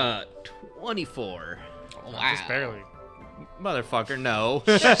is beautiful. 24. Wow. Just barely. Motherfucker, no.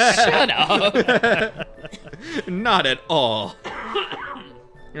 Shut up. Not at all.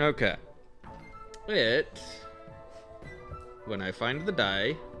 Okay. It, when I find the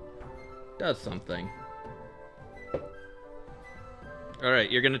die, does something.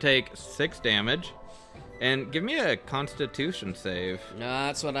 Alright, you're gonna take 6 damage. And give me a constitution save. No,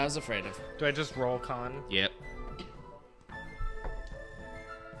 that's what I was afraid of. Do I just roll con? Yep.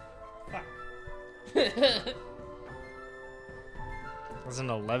 Does an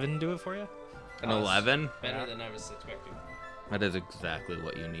 11 do it for you? An 11? Better than I was expecting. That is exactly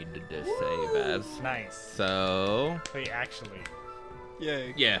what you need to save as. Nice. So, Wait, actually.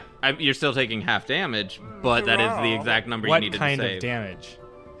 Yay. yeah, you're still taking half damage, but that is the exact number you What needed kind to save. of damage?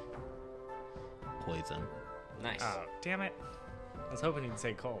 Poison. Nice. Oh, damn it. I was hoping you'd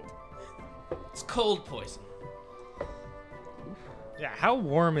say cold. It's cold poison. Yeah, how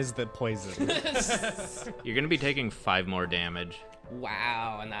warm is the poison? You're gonna be taking 5 more damage.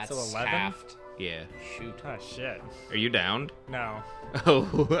 Wow, and that's So 11? halved. Yeah. Shoot. Oh, shit. Are you downed? No.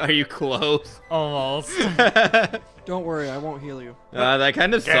 Oh, are you close? Almost. Don't worry, I won't heal you. That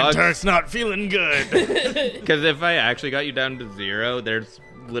kind of sucks. Gantark's not feeling good. Because if I actually got you down to 0, there's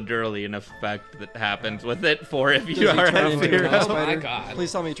literally an effect that happens with it for if you Does he are turn at into an 0. ice Oh my spider? God.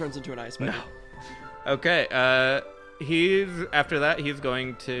 Please tell me he turns into an ice spider. No. Okay, he's after that he's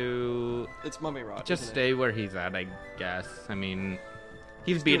going to It's Mummy Rod. just isn't stay where he's at, I guess. I mean,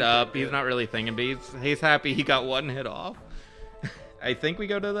 he's beat doing up. pretty He's good. not really thinking, but he's happy he got 1 hit off. I think we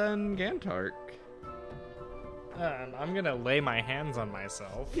go to then Gantark. I'm gonna lay my hands on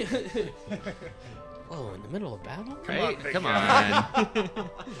myself. Whoa, in the middle of battle? Come on.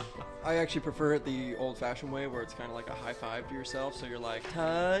 I actually prefer it the old-fashioned way, where it's kind of like a high five to yourself. So you're like,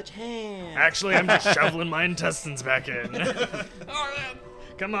 touch hand. Actually, I'm just shoveling my intestines back in.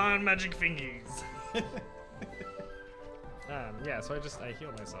 Come on, magic fingies. Yeah, so I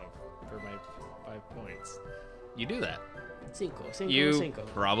heal myself for my 5 points. You do that. Cinco, You cinco.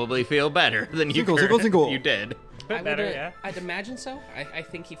 probably feel better than you Cinco, cinco, cinco. you did. Bit better, yeah. I'd imagine so. I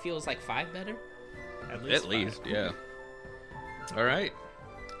think he feels like 5 better. At At five. least, yeah. All right.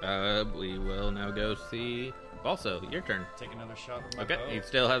 We will now go see. Also, your turn. Take another shot with my Okay, bow. he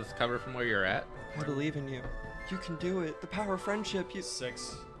still has cover from where you're at. I believe in you. You can do it. The power of friendship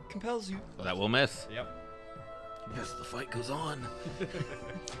 6. compels you. Well, that will miss. Yep. Yes, the fight goes on.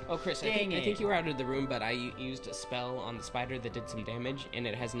 Oh, Chris, I think you were out of the room, but I used a spell on the spider that did some damage, and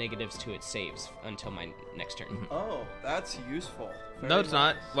it has negatives to its saves until my next turn. Oh, that's useful. No, it's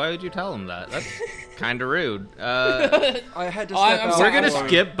not. Why would you tell him that? That's kind of rude. I had to Oh, step I'm out. sorry, We're gonna I'm sorry.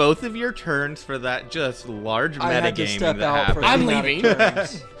 skip both of your turns for that just large I had to metagaming step that out for happened. I'm the amount of leaving.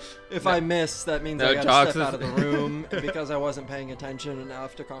 turns. If I miss, that means No, I gotta Jox step out of is- the room because I wasn't paying attention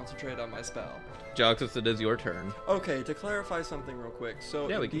enough to concentrate on my spell. Joxus, it is your turn. Okay, to clarify something real quick. So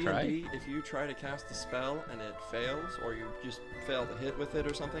Yeah, in we can D&D, if you try to cast a spell and it fails, or you just fail to hit with it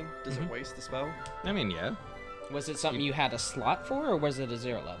or something, does it waste the spell? I mean, yeah. Was it something you had a slot for, or was it a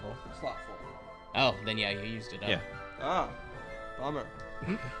 0 level? Slot 4. Oh, then yeah, you used it up. Yeah. Ah, bummer.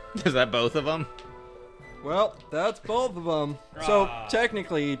 Is that both of them? Well, that's both of them. So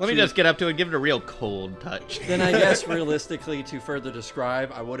technically, Let me just get up to it and give it a real cold touch. Then I guess realistically, to further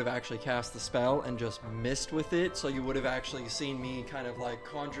describe, I would have actually cast the spell and just missed with it. So you would have actually seen me kind of like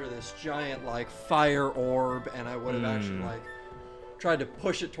conjure this giant like fire orb, and I would have actually like tried to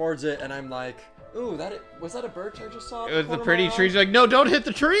push it towards it, and I'm like, ooh, was that a bird I just saw? It was the pretty trees. You're like, no, don't hit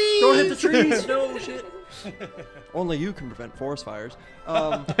the trees! Don't hit the trees! No shit. Only you can prevent forest fires.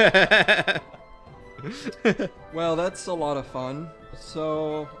 Well, that's a lot of fun.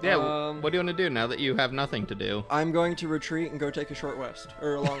 So Yeah, what do you want to do now that you have nothing to do? I'm going to retreat and go take a short rest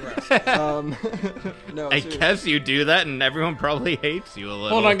or a long rest. No, I seriously. guess you do that, and everyone probably hates you a little.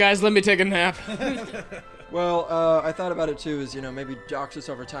 Hold on, guys. Let me take a nap. Well, I thought about it too. Is maybe Joxus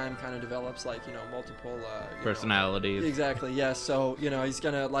over time kind of develops like multiple Personalities. Exactly. Yes. So he's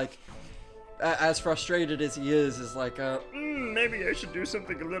gonna like, as frustrated as he is like Maybe I should do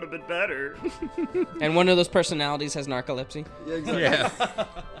something a little bit better. And one of those personalities has narcolepsy. yeah, exactly. Yeah.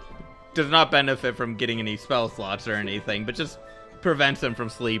 Does not benefit from getting any spell slots or anything, but just prevents him from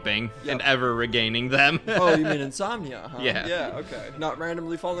sleeping Yep. and ever regaining them. Oh, you mean insomnia? Huh? Yeah. Yeah. Okay. Not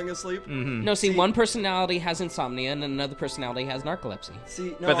randomly falling asleep. No, see, one personality has insomnia and another personality has narcolepsy. See,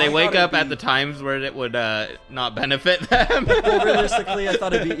 no, But they I wake thought it'd up at be- the times where it would not benefit them. Well, realistically, I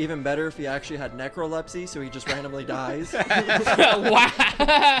thought it'd be even better if he actually had necrolepsy, so he just randomly dies. Wow.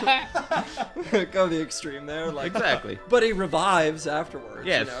 Go the extreme there, like. Exactly. But he revives afterwards.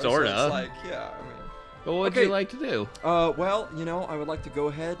 Yeah, so sorta. it's like, yeah, I mean. But what would Okay. you like to do? Well, I would like to go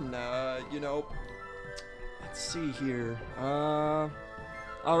ahead and, let's see here. All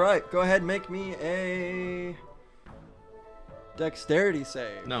right, go ahead and make me a dexterity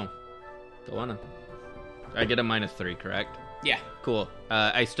save. No. Go on. I get a -3, correct? Yeah. Cool.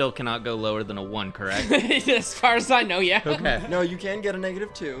 I still cannot go lower than a 1, correct? As far as I know, yeah. Okay. No, you can get a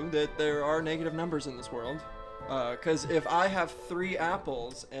 -2. That there are negative numbers in this world. Because if I have 3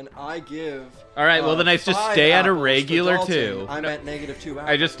 apples and I give... All right, well, then I just 5 stay at a apples to regular Dalton, 2. I'm at -2 apples.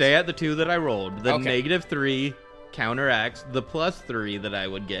 I just stay at the 2 that I rolled. The Okay. -3 counteracts the +3 that I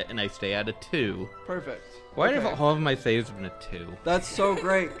would get, and I stay at a 2. Perfect. Why Okay. have all of my saves been a 2? That's so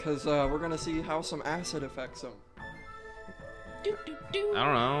great, because we're going to see how some acid affects them. I don't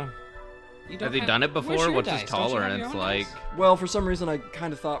know. You Has he have- done it Where's before? your What's dice? his Don't you have your tolerance own like? dice? Well, for some reason, I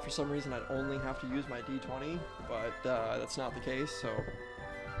kind of thought for some reason I'd only have to use my D20, but that's not the case, so...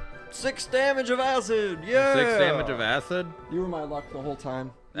 6 damage of acid! Yeah! 6 damage of acid? You were my luck the whole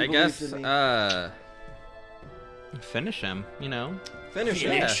time. You I believed guess, in me. finish him, you know? Finish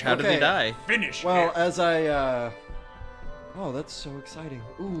Yeah, it. how does he Okay. die? Finish. Well, as I, Oh, that's so exciting.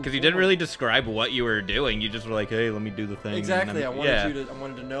 Ooh. Because you didn't really describe what you were doing. You just were like, hey, let me do the thing. and Exactly. then- I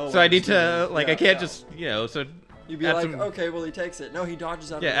wanted to know. So what I he need was to, doing. like, Yeah, I can't yeah. just, you know, so... You'd be add like, some- okay, well, he takes it. No, he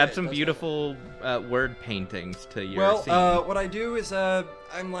dodges out of Yeah, the add way. some That's beautiful word paintings to your Well, scene. what I do is,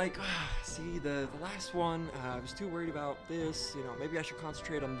 I'm like, see, the last one, I was too worried about this, you know, maybe I should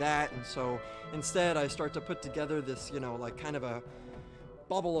concentrate on that, and so instead I start to put together this, you know, like kind of a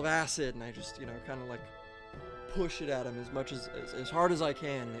bubble of acid, and I just, you know, kind of like push it at him as much as hard as I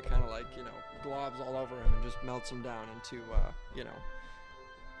can, and it kind of like, you know, globs all over him and just melts him down into, you know,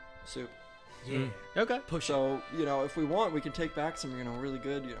 soup. Okay. So, you know, if we want, we can take back some, you know, really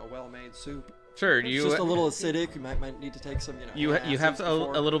good, you know, well-made soup. Sure, It's you... just a little acidic. You might need to take some, you know. You have antacids a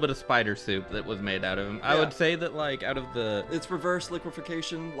before. little bit of spider soup that was made out of him. I Yeah. would say that, like, out of the... It's reverse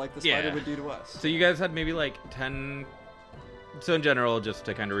liquefaction, like the spider Yeah. would do to us. So you guys had maybe, like, 10... So in general, just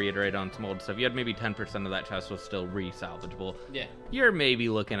to kind of reiterate on some old stuff, you had maybe 10% of that chest was still re-salvageable. Yeah. You're maybe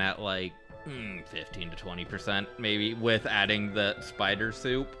looking at, like, 15 to 20%, maybe, with adding the spider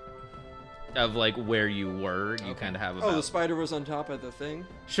soup of, like, where you were. You kind of have about... Oh, the spider was on top of the thing.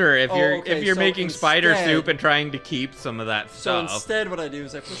 Sure, if Oh, you're okay, if you're so making spider instead- soup and trying to keep some of that So stuff... instead, what I do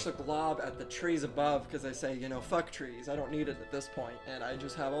is I push the glob at the trees above because I say, you know, fuck trees. I don't need it at this point, and I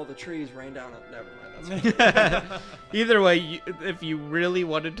just have all the trees rain down. Never mind. That's fine. Either way, if you really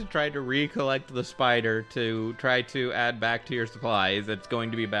wanted to try to recollect the spider to try to add back to your supplies, it's going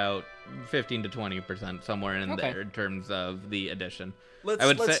to be about 15 to 20% somewhere in Okay. there in terms of the addition. Let's I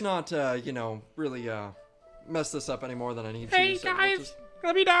would let's say- not, you know, really mess this up any more than I need Hey to. so we'll guys, just-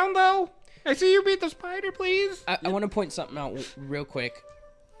 let me down though. I see you beat the spider, please. I want to point something out real quick.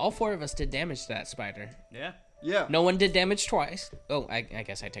 All 4 of us did damage to that spider. Yeah. Yeah. No one did damage twice. Oh, I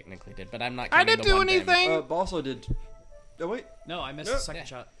guess I technically did, but I'm not I counting didn't the do one damage. anything. Balso did. Oh wait. No, I missed the second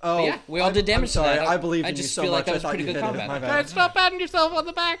shot. Oh, But yeah, we all did damage I'm sorry. to that. I believe I in you just so feel much. like that was I thought pretty you good hit combat. it. My Guys, bad. stop patting yourself on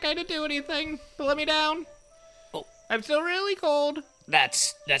the back. I didn't do anything. But let me down. Oh. I'm still really cold.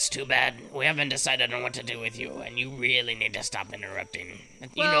 That's too bad. We haven't decided on what to do with you, and you really need to stop interrupting.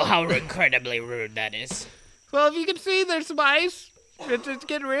 You know Well- how incredibly rude that is. Well, if you can see, there's some ice. It's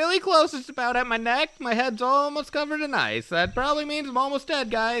getting really close. It's about at my neck. My head's almost covered in ice. That probably means I'm almost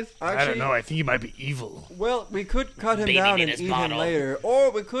dead, guys. I don't Actually, know. I think he might be evil. Well, we could cut him Baby down in and his eat bottle. him later, or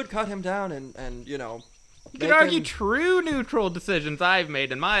we could cut him down and you know. You can make argue him- true neutral decisions I've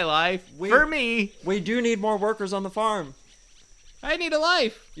made in my life. We- For me, We do need more workers on the farm. I need a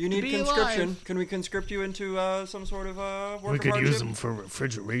life. You to need be conscription. alive. Can we conscript you into some sort of work We of could hardship? use them for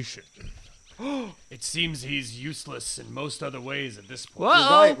refrigeration. It seems he's useless in most other ways at this point.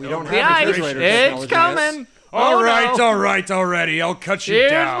 Whoa! right, we don't the have ice. refrigerator It's technology, coming. All Oh, right, no. all right, already. I'll cut you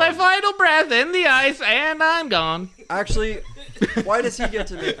Here's down. my final breath in the ice, and I'm gone. Actually, why does he get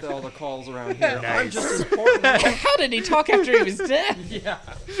to make all the calls around here? I'm just as important. How did he talk after he was dead?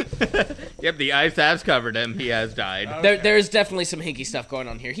 Yep, the ice has covered him. He has died. There's definitely some hinky stuff going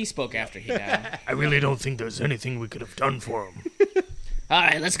on here. He spoke after he died. I really don't think there's anything we could have done for him. All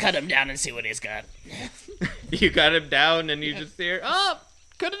right, let's cut him down and see what he's got. You got him down, and you just hear, oh,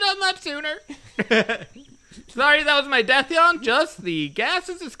 could have done that sooner. Sorry, that was my death yawn. Just the gas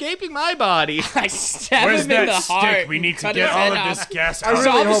is escaping my body. I stabbed Where's him in the that heart. stick? We need to cut get his all head of off. this gas I out. He's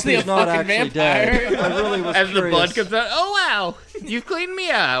really hope obviously he's a not fucking actually vampire. dead. I really was As the curious. blood comes out, oh wow, you've cleaned me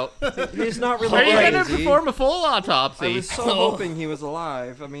out. He's not really Are you dead, gonna is he? perform a full I autopsy? was so hoping he was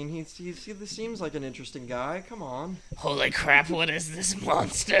alive. I mean, he seems like an interesting guy. Come on. Holy crap, what is this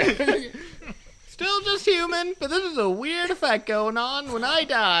monster? Still just human, but this is a weird effect going on when I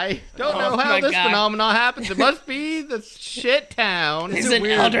die. Don't know Oh how my this God. phenomenon happens. It must be the shit town. It's it an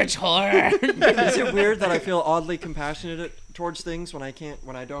weird? eldritch horror. Is it weird that I feel oddly compassionate towards things when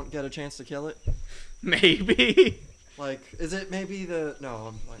I don't get a chance to kill it? Maybe. Like, is it maybe the... No,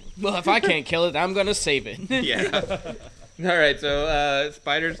 I'm like... Well, if I can't kill it, I'm gonna save it. Yeah. All right, so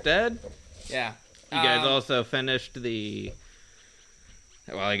Spider's dead. Yeah. You guys also finished the...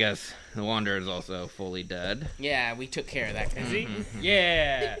 Well, I guess the Wanderer is also fully dead. Yeah, we took care of that guy. Is he?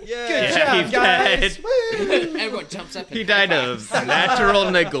 Yeah. Good Yeah, job, he's guys! dead. Everyone jumps up and He died of natural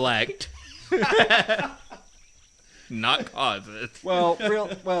neglect. Not causes.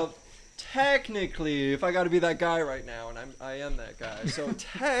 Well, technically, if I got to be that guy right now, and I am that guy, so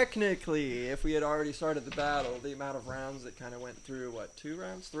technically, if we had already started the battle, the amount of rounds that kind of went through, 2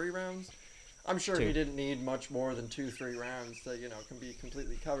 rounds, 3 rounds? I'm sure 2. he didn't need much more than 2-3 rounds to, can be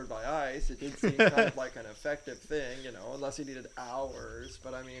completely covered by ice. It did seem kind of like an effective thing, unless he needed hours.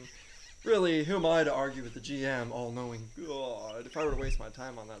 But I mean, really, who am I to argue with the GM, all-knowing God? If I were to waste my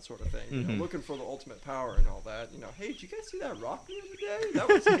time on that sort of thing, looking for the ultimate power and all that, hey, did you guys see that rock the other day? That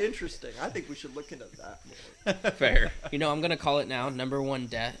was interesting. I think we should look into that more. Fair. I'm gonna call it now. Number 1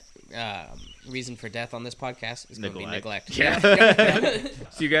 death. Reason for death on this podcast is going to be neglect. Yeah.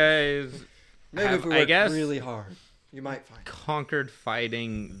 So you guys... Maybe if we work really hard, you might find conquered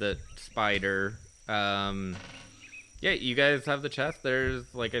fighting the spider. Yeah, you guys have the chest.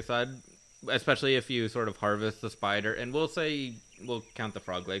 There's, like I said, especially if you sort of harvest the spider, and we'll count the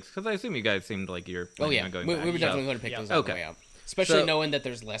frog legs, because I assume you guys seemed like you're planning on going back. We were definitely going to pick those on the way out. Especially knowing that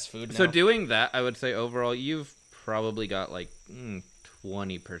there's less food now. So doing that, I would say overall, you've probably got like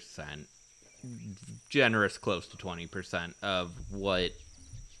 20%, generous close to 20% of what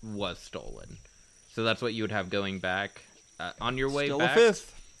was stolen. So that's what you would have going back on your way back. Still a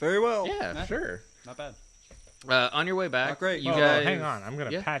fifth. Very well. Yeah, sure. Not bad. On your way back, Not great. you guys... hang on. I'm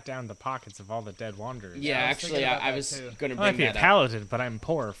going to pat down the pockets of all the dead wanderers. Yeah, actually, I was going to I might bring be a that up. paladin, but I'm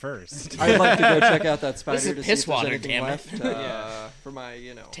poor first. I'd like to go check out that spider This is to see piss if there's water, anything damn it. left for my,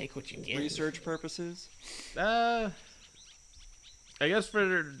 Take what you get. research purposes. I guess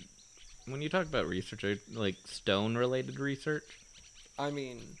for... When you talk about research, like stone-related research? I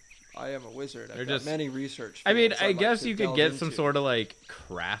mean... I am a wizard. I've got just many research. I mean, fields I I'd like guess to you could delve get some into. sort of like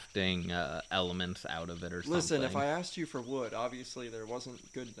crafting elements out of it or something. Listen, if I asked you for wood, obviously there wasn't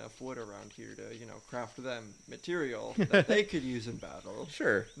good enough wood around here to, craft them material that they could use in battle.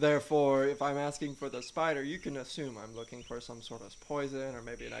 Sure. Therefore, if I'm asking for the spider, you can assume I'm looking for some sort of poison or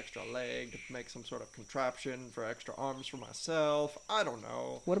maybe an extra leg to make some sort of contraption for extra arms for myself. I don't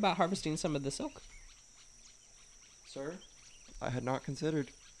know. What about harvesting some of the silk? Sir, I had not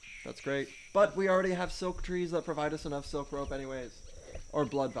considered. That's great. But we already have silk trees that provide us enough silk rope anyways. Or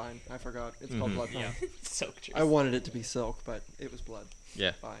blood vine. I forgot. It's called blood vine. Silk trees. I wanted it to be silk, but it was blood.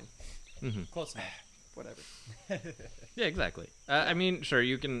 Yeah. Fine. Close enough. Whatever. Yeah, exactly. I mean, sure,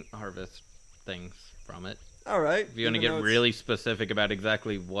 you can harvest things from it. All right. If you want to get really specific about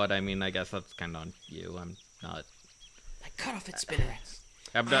exactly what, I mean, I guess that's kind of on you. I'm not... Like, cut off its spinnerets.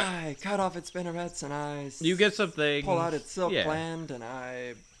 I'm not... I cut off its spinnerets and I... You get some things. Pull out its silk yeah. gland and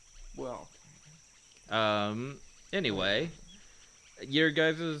I... Well... Anyway, your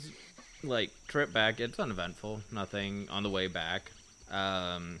guys' trip back, it's uneventful. Nothing on the way back.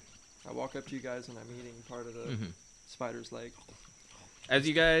 I walk up to you guys and I'm eating part of the spider's leg. As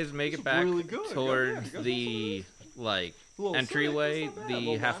you guys make it back really good. towards Yeah, the Little entryway, snack, that's not bad. the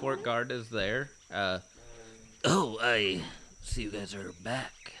Little half-orc man. guard is there. Oh, I see you guys are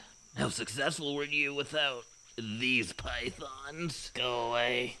back. How successful were you without these pythons? Go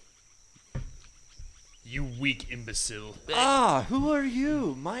away. You weak imbecile. Ah, who are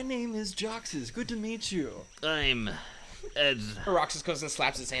you? My name is Joxes. Good to meet you. I'm as Roxas goes and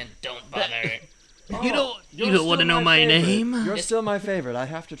slaps his hand. Don't bother. you don't want to know my name. You're still my favorite. I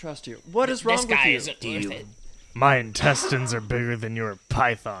have to trust you. What is wrong This with guy you? isn't worth it. My intestines are bigger than your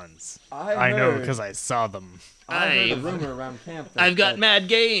pythons. I know because I saw them. I heard a I've- rumor around camp that I've got that mad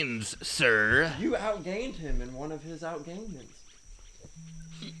gains, sir. you outgained him in one of his outgainments.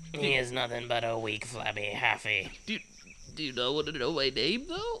 He is nothing but a weak, flabby halfie. Do you not want to know my name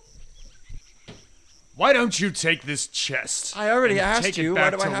though? Why don't you take this chest? I already and asked take it you. Why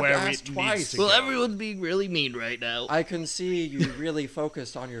back do I to have to where ask it needs twice? to Well, go? everyone's being really mean right now. I can see you really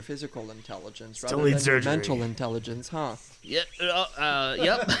focused on your physical intelligence rather Still than need your surgery. mental intelligence, huh? Yep.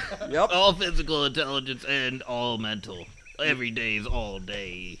 Yep. All physical intelligence and all mental. Every day is all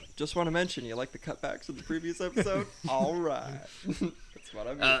day. Just want to mention, you like the cutbacks in the previous episode? All right. That's what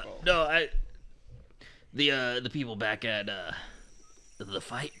I'm here for. No, the people back at the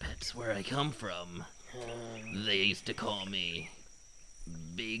fight pits where I come from, they used to call me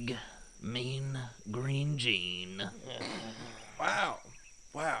Big Mean Green Jean. Wow.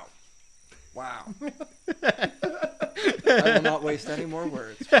 Wow. Wow. I will not waste any more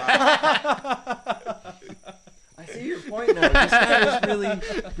words. Wow. I see you're point now. This guy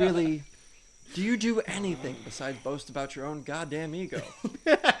is really. Do you do anything besides boast about your own goddamn ego?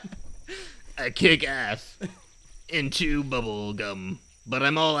 I kick ass into bubble gum, but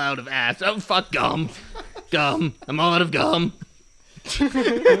I'm all out of ass. Oh, fuck gum. Gum. I'm all out of gum.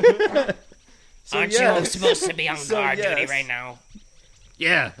 Aren't you supposed to be on guard duty right now?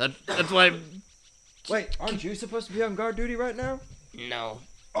 Yeah, that's why. Wait, aren't you supposed to be on guard duty right now? No.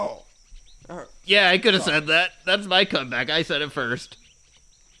 Oh. Yeah, I could have said that. That's my comeback. I said it first.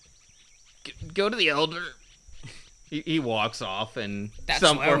 Go to the elder. He walks off and That's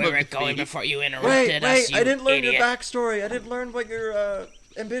some where form we of were going speed. before you interrupted us, you I didn't learn idiot. your backstory. I didn't learn what your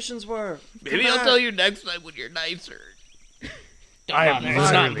ambitions were. Maybe I'll tell you next time when you're nicer. Don't I bother, am it's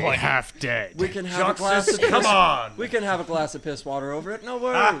not literally important. half dead. We can have a glass of Come on. We can have a glass of piss water over it. No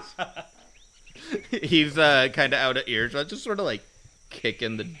worries. He's kind of out of earshot, just sort of like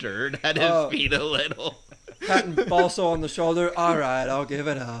kicking the dirt at his feet a little. Patting Balso on the shoulder. All right, I'll give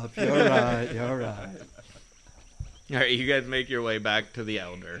it up. You're right. You're right. All right, you guys make your way back to the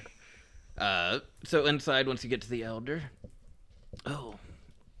elder. So inside, once you get to the elder, Oh,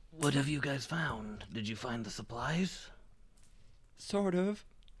 what have you guys found? Did you find the supplies? Sort of.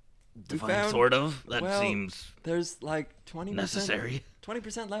 Define found- sort of. That well, seems There's like 20% necessary.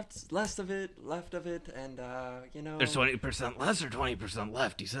 20% left of it, and you know. There's 20% less or 20%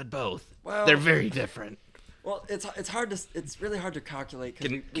 left. You said both. Well, They're very different. Well, it's really hard to calculate. Cause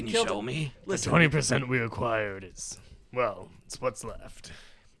we Can you killed show me? The Listen, 20% we acquired is, well, it's what's left.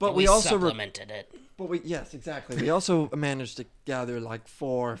 but we we also supplemented it. yes, exactly. We also managed to gather like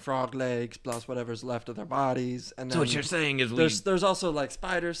 4 frog legs plus whatever's left of their bodies, and then So what you're saying is there's also like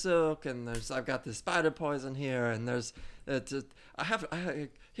spider silk, and I've got this spider poison here, and there's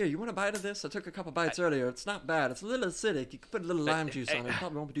here. You want a bite of this? I took a couple bites earlier. It's not bad. It's a little acidic. You could put a little lime juice on it. It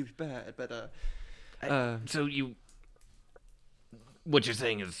probably won't be bad, but so you. What you're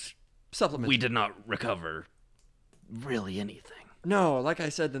saying is supplement. we did not recover really anything. No, like I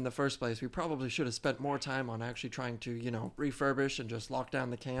said in the first place, we probably should have spent more time on actually trying to, refurbish and just lock down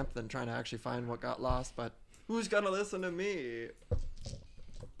the camp than trying to actually find what got lost. But who's gonna listen to me?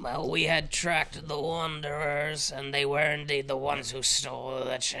 Well, we had tracked the Wanderers, and they were indeed the ones who stole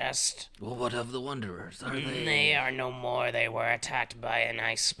the chest. Well, what of the Wanderers? Are they? They are no more. They were attacked by an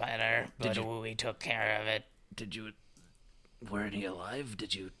ice spider, but we took care of it. Were any alive?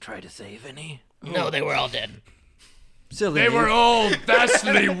 Did you try to save any? No, they were all dead. Silly They me. were all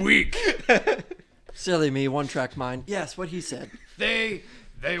vastly weak. Silly me, one-track mind. Yes, what he said. They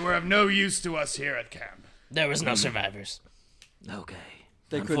were of no use to us here at camp. There was no survivors. Okay.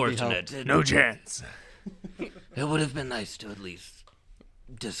 They could be Unfortunate. helped. No chance. It would have been nice to at least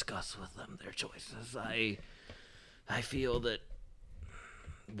discuss with them their choices. I feel that.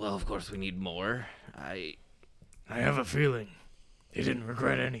 Well, of course we need more. I have a feeling they didn't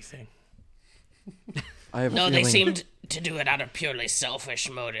regret anything. I have a No, they feeling- seemed to do it out of purely selfish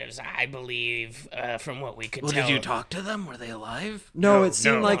motives, I believe, from what we could Well, tell. did you talk to them? Were they alive? No, it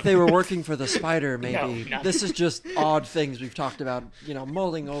seemed no. like they were working for the spider, maybe. No. This is just odd things we've talked about,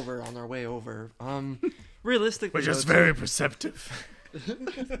 mulling over on our way over. Realistically, We're just though, very perceptive.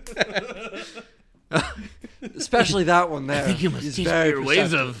 especially that one there. I think you must He's teach me very your ways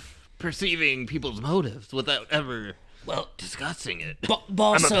perceptive. of perceiving people's motives without ever Well, discussing it. I'm a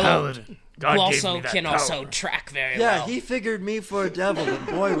Balso, paladin. God gave me Balso that can power. also track very Yeah, well. he figured me for a devil, and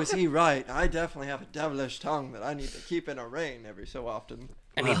boy, was he right. I definitely have a devilish tongue that I need to keep in a rein every so often.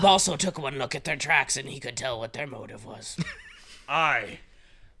 I mean, Balso took one look at their tracks, and he could tell what their motive was.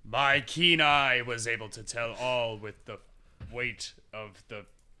 My keen eye was able to tell all with the weight of the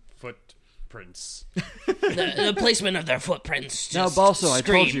footprints. the placement of their footprints Now, just Balso, I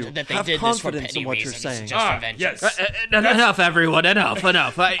told screamed you, that they have did this for confidence petty in what you're reasons, saying. just for vengeance. Yes. Enough, everyone. Enough. Hold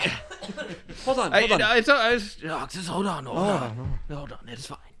on. Hold on. Just hold on. It's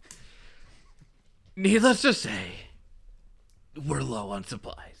fine. Needless to say, we're low on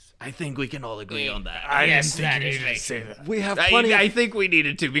supplies. I think we can all agree on that. I Yes, didn't that think is you needed to very say that. We have plenty I of... think we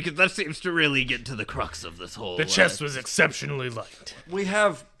needed to, because that seems to really get to the crux of this whole... The chest was exceptionally light. We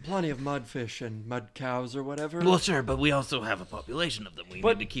have plenty of mudfish and mud cows or whatever. Well, sure, but we also have a population of them. We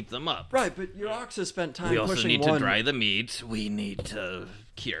But- need to keep them up. Right, but your ox has spent time We also pushing need one... to dry the meat. We need to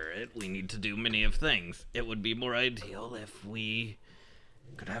cure it. We need to do many of things. It would be more ideal if we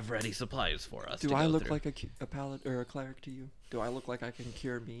could have ready supplies for us. Do I look like a paladin or a cleric to you? Do I look like I can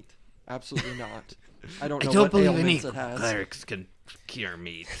cure meat? Absolutely not. I don't know I don't what believe any ailments it has. clerics can cure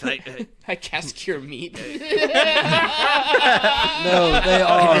meat. I cast cure meat. No, they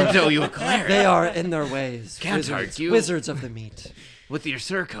I are. didn't know you were a cleric. They are in their ways. Can't Wizards, argue. wizards of the meat. With your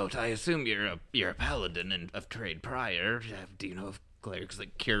surcoat, I assume you're a paladin of trade prior. Do you know of clerics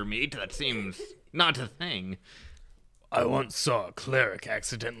that cure meat? That seems not a thing. I once saw a cleric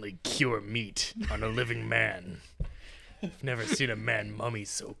accidentally cure meat on a living man. I've never seen a man mummy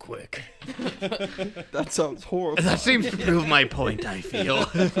so quick. That sounds horrible. That seems to prove my point, I feel.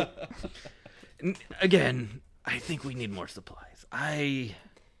 Again, I think we need more supplies.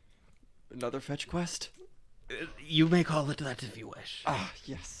 Another fetch quest? You may call it that if you wish. Ah,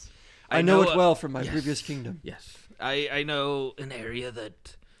 yes. I know it well from my yes, previous kingdom. Yes. I know an area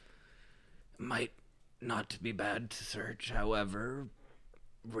that might not be bad to search, however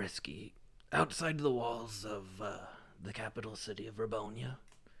risky. Outside the walls of the capital city of Rabonia,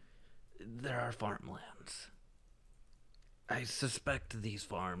 there are farmlands. I suspect these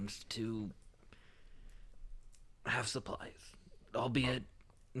farms to have supplies, albeit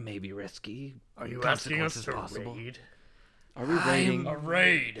maybe risky. Are you asking us to possible. raid? Are we raiding? A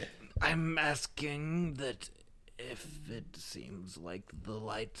raid. I'm asking that if it seems like the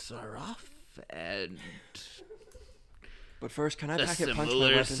lights are off and But first, can I a pack it punch my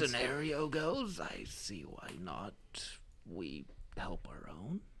similar weapons? scenario goes, I see why not we help our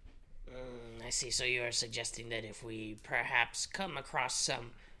own. I see. So you are suggesting that if we perhaps come across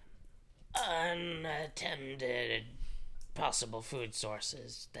some unattended possible food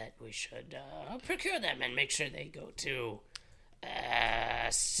sources, that we should procure them and make sure they go to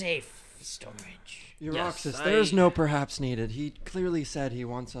safe storage. Euroxis, there's no perhaps needed. He clearly said he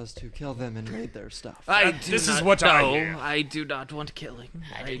wants us to kill them and raid their stuff. This is what I hear. I do not want killing.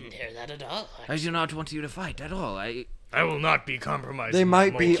 I didn't hear that at all. I do not want you to fight at all. I will not be compromised. They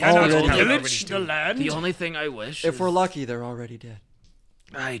might be cannot already pillage the land. The only thing I wish If is we're lucky, they're already dead.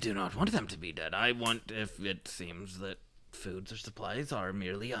 I do not want them to be dead. I want, if it seems that foods or supplies are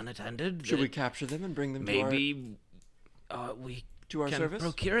merely unattended, Should we capture them and bring them maybe we to our can service?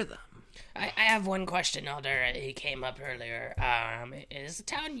 procure them. I have one question, Elder. He came up earlier. Is the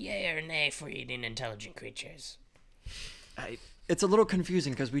town yay or nay for eating intelligent creatures? It's a little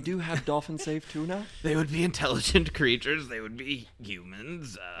confusing because we do have dolphin safe tuna. They would be intelligent creatures. They would be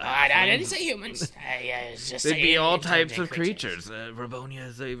humans. I didn't say humans. I was just They'd saying be all types intelligent of creatures. Rabonia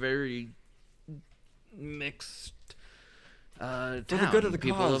is a very mixed town. For the good of the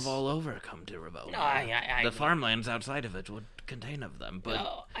People cause. of all over come to Rabonia. No, the farmlands outside of it would contain of them, but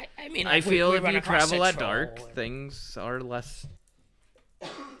No, I mean, I like, feel we if run you across travel a at dark, troll. things are less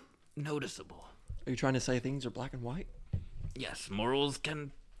noticeable. Are you trying to say things are black and white? Yes, morals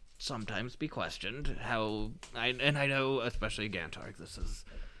can sometimes be questioned. I know, especially Gantark, this is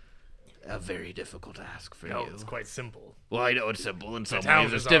a very difficult task for No, you. it's quite simple. Well, I know it's simple in some town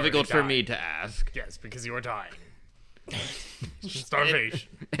ways. is It's difficult already for me dying. to ask. Yes, because you are dying. Starvation.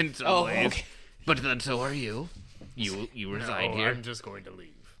 In some Oh, ways. okay. But then so are you. You reside No, here. I'm just going to leave.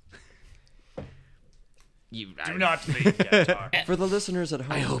 Do not leave, Gantar. For the listeners at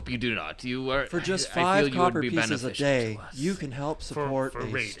home, I hope you do not. You are for just I feel 5 you would copper be pieces a beneficial day, to us. you can help support for a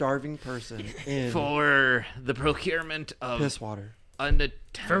raiding. starving person in for the procurement of piss water.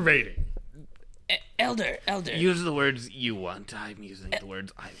 For raiding. Elder. Use the words you want. I'm using the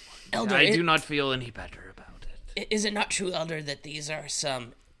words I want. Elder, I do not feel any better about it. Is it not true, Elder, that these are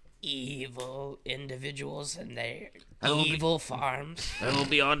some evil individuals and they're evil farms? I will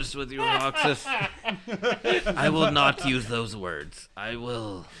be honest with you, Roxas. I will not use those words. I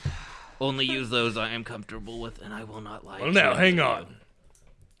will only use those I am comfortable with, and I will not lie. Well, to now, you. hang on.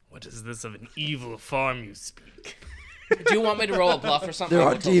 What is this of an evil farm you speak? Do you want me to roll a bluff or something? There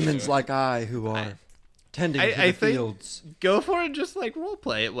are We'll go demons through it. like I who are tending to the I think- fields. Go for it. Just like role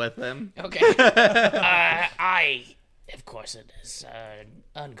play it with them. Okay. Of course, it is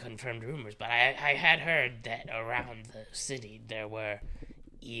unconfirmed rumors, but I had heard that around the city there were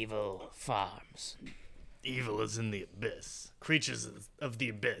evil farms. Evil is in the abyss. Creatures of the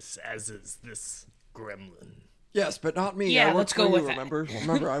abyss, as is this gremlin. Yes, but not me. Yeah, I work let's for go you, with that.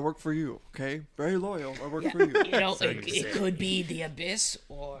 remember, I work for you, okay? Very loyal. I work for you. You know, So you it say. could be the abyss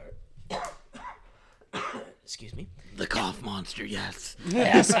or... Excuse me. The cough monster, yes.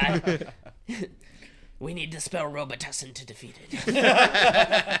 Yes, we need to spell Robitussin to defeat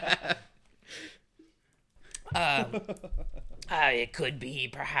it. It could be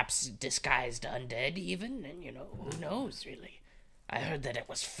perhaps disguised undead even, and who knows really. I heard that it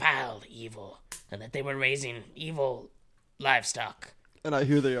was foul evil, and that they were raising evil livestock. And I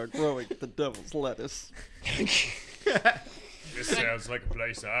hear they are growing the devil's lettuce. This sounds like a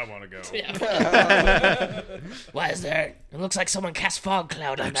place I want to go. Why is there... It looks like someone cast fog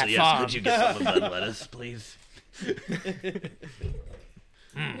cloud on Actually, that yes. farm. Could you get some of that lettuce, please?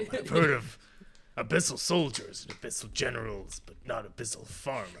 I've heard of Abyssal soldiers and abyssal generals, but not abyssal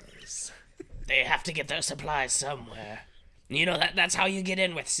farmers. They have to get their supplies somewhere. You know, that's how you get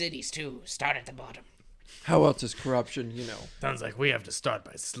in with cities, too. Start at the bottom. How else is corruption, Sounds like we have to start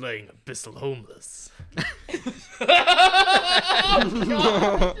by slaying abyssal homeless.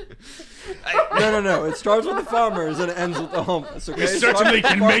 No. It starts with the farmers and it ends with the homeless, okay? We certainly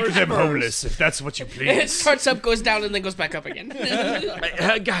can make them first. homeless if that's what you It please. starts up, goes down, and then goes back up again.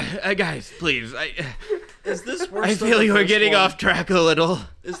 Guys, please. Is this worse I than feel the you are first getting one? off track a little.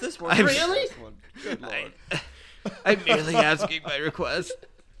 Is this worse I'm- than the first one? Good lord. I'm merely asking my request.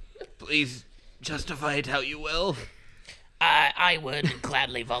 Please justify it how you will. I would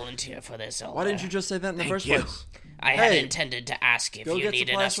gladly volunteer for this. Why didn't you just say that in the first you. place? I had Hey, intended to ask if go you get needed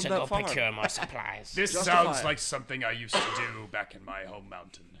supplies us from to that go farm. procure more supplies. This Justify sounds it. like something I used to do back in my home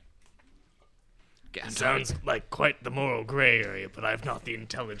mountain. Gantar. Sounds like quite the moral gray area, but I've not the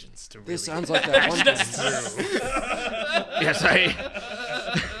intelligence to really... This sounds like that one thing. Yes,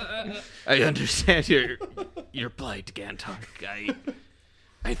 I understand your plight, Gantark.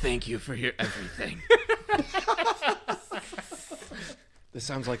 I thank you for your everything. This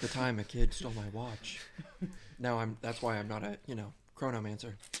sounds like the time a kid stole my watch. That's why I'm not a,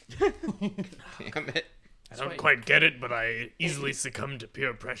 chronomancer. Damn it. I don't quite get it, but I easily succumb to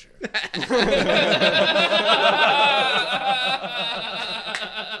peer pressure.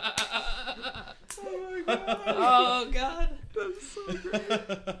 Oh, God.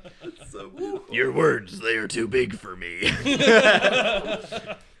 Your words, they are too big for me.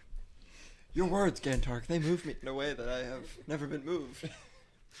 Your words, Gantark, they move me in a way that I have never been moved.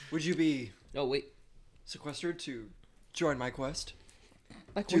 Would you be Oh, wait. sequestered to join my quest?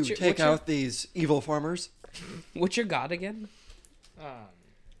 Like, To take out these evil farmers? What's your god again?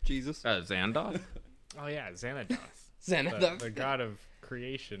 Jesus. Xandoth? Oh yeah, Xanadoth. Xanadoth. The god of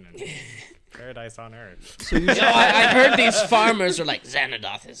creation and paradise on earth. So you should, I heard these farmers are like,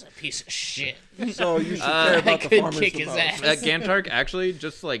 Xanadoth is a piece of shit. so you should care I about the could farmers kick the his most. ass. Gantark, actually,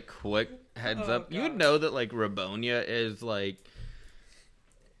 just like quick heads up, you would know that like Rabonia is like,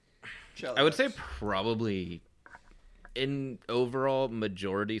 I would say probably in overall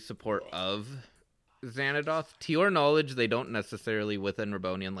majority support of Xanadoth. To your knowledge, they don't necessarily within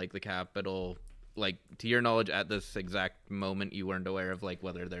Rabonian, like the capital, like to your knowledge at this exact moment, you weren't aware of like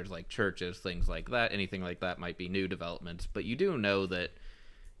whether there's like churches, things like that, anything like that might be new developments. But you do know that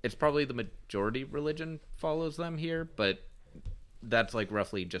it's probably the majority religion follows them here, but that's like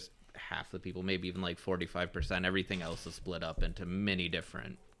roughly just half the people, maybe even like 45%. Everything else is split up into many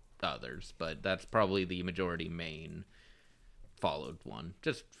different others, but that's probably the majority main followed one,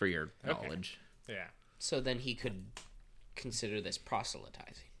 just for your knowledge. Yeah. So then he could consider this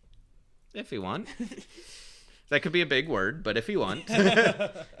proselytizing. If you want. That could be a big word, but if you want.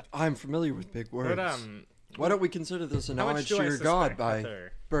 I'm familiar with big words. But Why don't we consider this a how much homage do to I your god suspect by that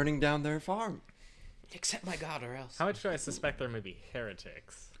they're- burning down their farm? Accept my god or else. How much do I suspect there may be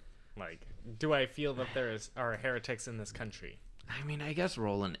heretics? Like, do I feel that are heretics in this country? I mean, I guess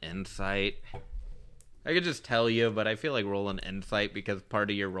roll an insight. I could just tell you, but I feel like roll an insight because part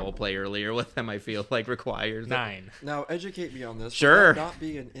of your role play earlier with them, I feel like requires it. 9. Now, educate me on this. Would Sure. that not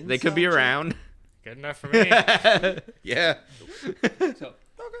be an They could be inside check? around. Good enough for me. Yeah. Okay.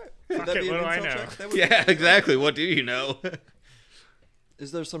 Fuck Would that it, be an what do I inside know? check? That would Yeah, be- exactly. What do you know?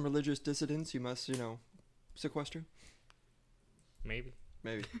 Is there some religious dissidents you must, sequester? Maybe.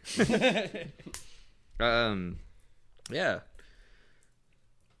 Maybe. Yeah.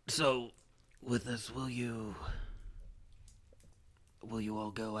 So, with this, will you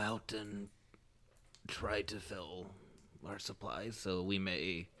all go out and try to fill our supplies so we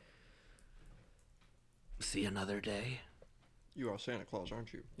may see another day? You are Santa Claus,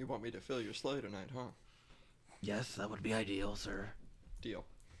 aren't you? You want me to fill your sleigh tonight, huh? Yes, that would be ideal, sir. Deal.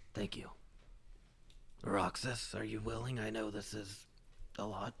 Thank you. Roxas, are you willing? I know this is a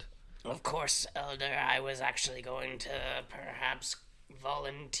lot. Of course, Elder, I was actually going to perhaps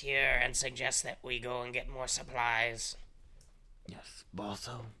volunteer and suggest that we go and get more supplies. Yes.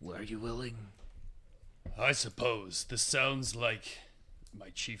 Balso, are you willing? I suppose this sounds like my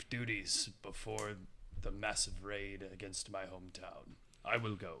chief duties before the massive raid against my hometown. I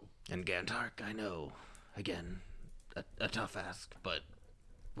will go. And Gantark, I know, again, a tough ask, but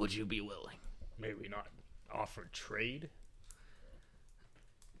would you be willing? May we not offer trade?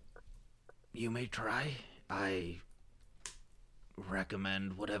 You may try. I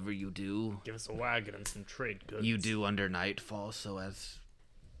recommend whatever you do, Give us a wagon and some trade goods. you do under nightfall so as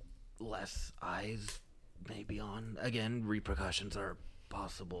less eyes may be on. Again, repercussions are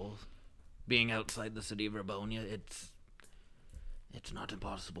possible. Being outside the city of Rabonia, It's not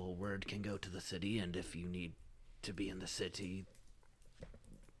impossible. Word can go to the city, and if you need to be in the city,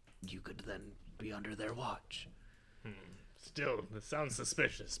 you could then be under their watch. Still, this sounds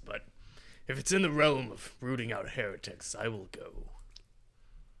suspicious, but if it's in the realm of rooting out heretics, I will go.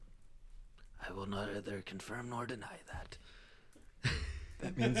 I will neither confirm nor deny that.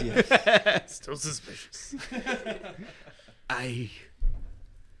 That means yes. Still suspicious. I'm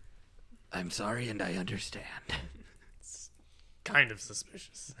sorry, and I understand. It's kind of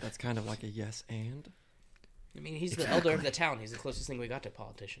suspicious. That's kind of like a yes and. I mean, he's the elder of the town. He's the closest thing we got to a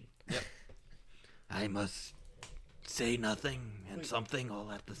politician. Yep. I must say nothing and something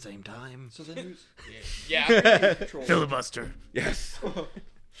all at the same time. So then who's... Yeah. Filibuster. Yes.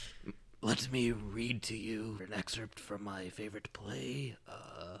 Let me read to you an excerpt from my favorite play.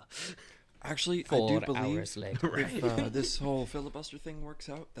 Actually, I 4 do believe hours later. if this whole filibuster thing works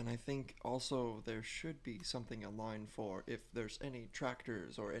out, then I think also there should be something aligned for if there's any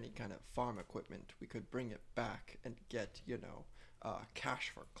tractors or any kind of farm equipment, we could bring it back and get,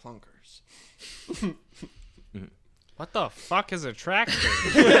 cash for clunkers. What the fuck is a tractor?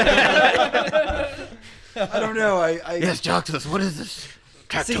 I don't know. I Yes, Joxus, what is this?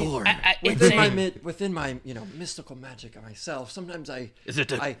 Tractor. within my mystical magic of myself, sometimes Is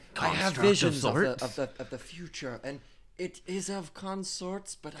it a I have construct of visions sorts? of the future, and it is of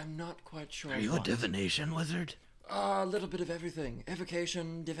consorts, but I'm not quite sure. Are you a divination wizard? A little bit of everything: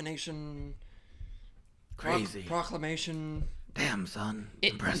 evocation, divination, Crazy. proclamation. Damn, son.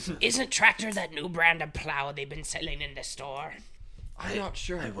 Impressive. Isn't Tractor that new brand of plow they've been selling in the store? I'm not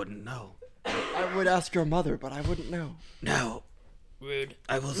sure. I wouldn't know. I would ask your mother, but I wouldn't know. Now, Rude.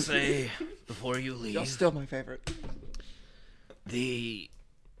 I will say, before you leave, You're still my favorite.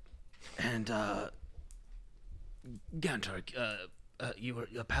 Gantark, you were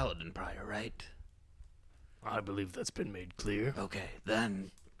a paladin prior, right? I believe that's been made clear. Okay,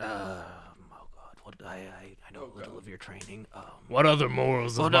 then, oh god, what, I know a little of your training, What other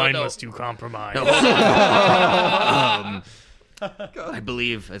morals of mine must you compromise? I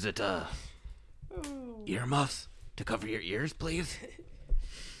believe, is it, earmuffs to cover your ears, please?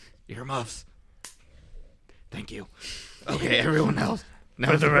 Earmuffs. Thank you. Okay, everyone else.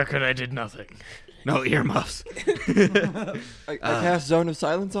 For the record, I did nothing. No earmuffs. I cast Zone of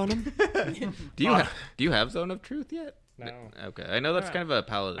Silence on him. Do you have Zone of Truth yet? No. Okay, I know that's kind of a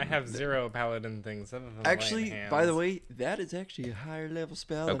paladin. I have 0 paladin things other than Actually, laying by the hands. way, that is actually a higher level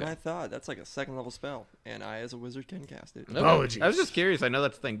spell than Okay. I thought. That's like a 2nd level spell, and I, as a wizard, can cast it. Okay. Apologies. I was just curious. I know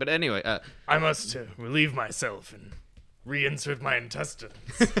that's the thing, but anyway, I must relieve myself and reinsert my intestines.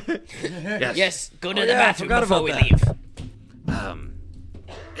 Yes. Yes, go to Oh, the yeah, I bathroom forgot before about we that. leave.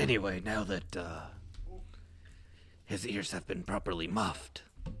 Anyway, now that, his ears have been properly muffed,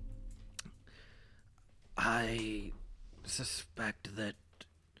 I suspect that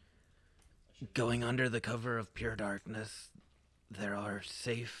going under the cover of pure darkness, there are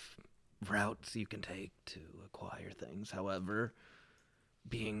safe routes you can take to acquire things. However,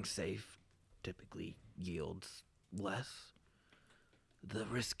 being safe typically yields less. The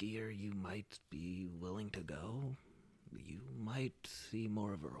riskier you might be willing to go, you might see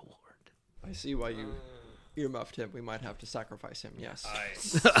more of a reward. I see why you earmuffed him. We might have to sacrifice him, yes.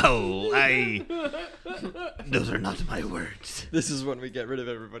 Those are not my words. This is when we get rid of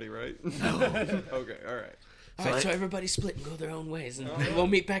everybody, right? No. Okay, alright. Alright, so everybody split and go their own ways, and we'll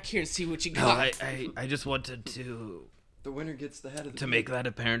meet back here and see what you No, got. I just wanted to The winner gets the head of the to make that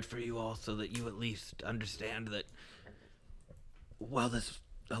apparent for you all, so that you at least understand that while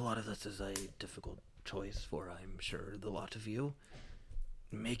a lot of this is a difficult choice for, I'm sure, the lot of you,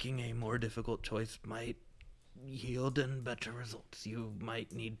 making a more difficult choice might yield in better results. You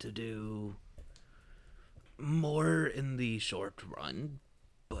might need to do more in the short run,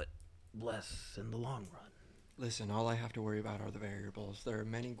 but less in the long run. Listen, all I have to worry about are the variables. There are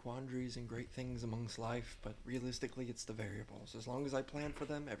many quandaries and great things amongst life, but realistically, it's the variables. As long as I plan for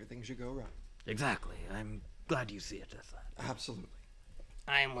them, everything should go right. Exactly. I'm glad you see it as that. Absolutely.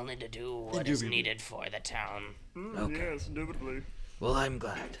 I am willing to do what is needed for the town. Okay. Yes, indubitably. Well, I'm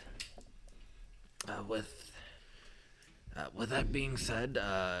glad. With that being said,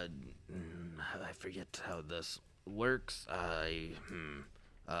 I forget how this works.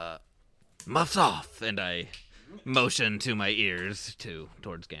 Muffs off, and I motion to my ears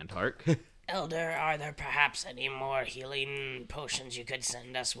towards Gantark. Elder, are there perhaps any more healing potions you could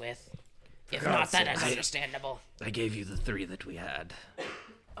send us with? If not, that is understandable. I gave you the 3 that we had,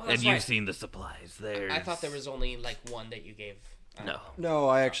 Oh, and that's you've right. seen the supplies. I thought there was only like one that you gave. No. No,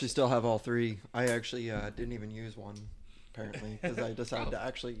 I actually still have all 3. I actually didn't even use one, apparently, because I decided to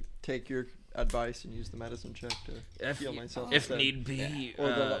actually take your advice and use the medicine check to heal myself. If instead. need be, Or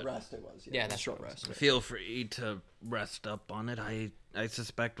the rest it was. Yeah, that's short what rest. feel free to rest up on it. I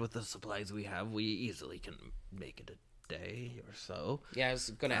suspect with the supplies we have, we easily can make it a day or so. Yeah, I was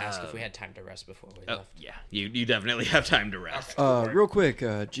gonna ask if we had time to rest before we Oh, left. yeah. You definitely have time to rest. Real quick,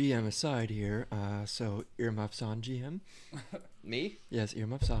 GM aside here. So earmuffs on, GM. Me? Yes,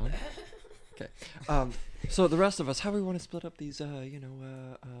 earmuffs on. Okay. So the rest of us, how do we want to split up these,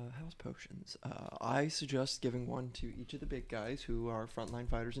 house potions? I suggest giving one to each of the big guys who are frontline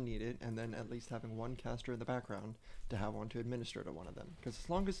fighters and need it, and then at least having one caster in the background to have one to administer to one of them. Because as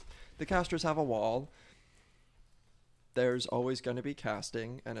long as the casters have a wall, there's always going to be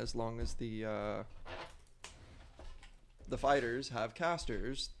casting, and as long as the fighters have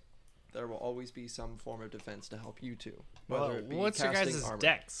casters, there will always be some form of defense to help you two. Well, Whether it be what's your casting, guys' armor.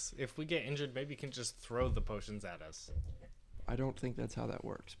 dex? If we get injured, maybe you can just throw the potions at us. I don't think that's how that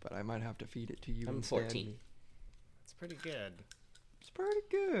works, but I might have to feed it to you I'm instead. 14. It's pretty good. It's pretty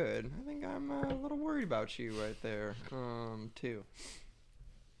good. I think I'm a little worried about you right there. 2.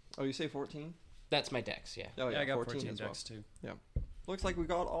 Oh, you say 14? That's my dex, yeah. Oh, Yeah, I got 14 14 as well. decks too. Yeah. Looks like we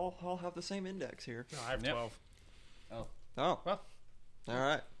got all have the same index here. No, I have Yep. 12. Oh. Well. All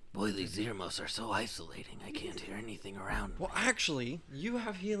right. Boy, these earmuffs are so isolating. I can't hear anything around. Well, actually, you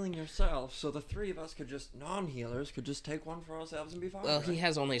have healing yourself, so the three of us could just, non-healers, could just take one for ourselves and be fine. Well, right? he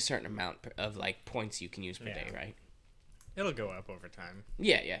has only a certain amount of like points you can use per Yeah. day, right? It'll go up over time.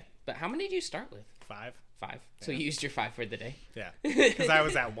 Yeah. But how many do you start with? 5. 5. So you used your 5 for the day. Yeah. Because I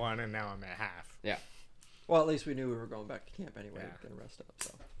was at 1 and now I'm at half. Yeah. Well, at least we knew we were going back to camp anyway. Yeah. We're gonna rest up,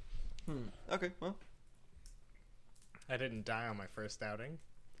 so. Okay, well. I didn't die on my first outing.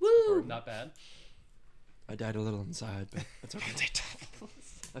 Woo! Not bad. I died a little inside, but that's okay.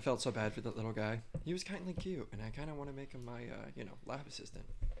 I felt so bad for that little guy. He was kindly cute, and I kind of want to make him my, lab assistant.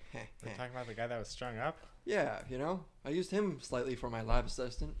 We're talking about the guy that was strung up? Yeah, I used him slightly for my lab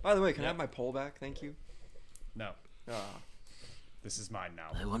assistant. By the way, can I have my pole back? Thank you. No, Ah, this is mine now.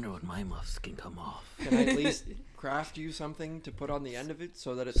 I wonder when my muffs can come off. can I at least craft you something to put on the end of it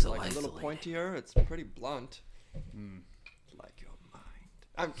so that it's So like a little isolating. pointier? It's pretty blunt. Like your mind.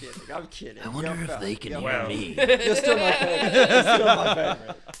 I'm kidding. I wonder You're if they can hear Well. me. You're still my favorite. You're still my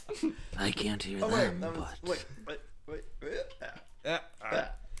favorite. I can't hear Oh them, wait, that was but wait.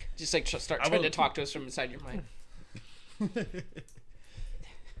 Just like start I trying will- to talk to us from inside your mind.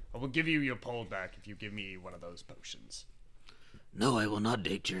 I will give you your pole back if you give me one of those potions. no, I will not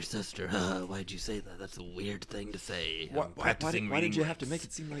date your sister. Why'd you say that? That's a weird thing to say. I'm Why practicing did reading you have to lips. make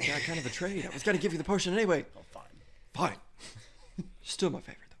it seem like that kind of a trade? I was gonna give you the potion anyway. Oh, fine. Fine. Still my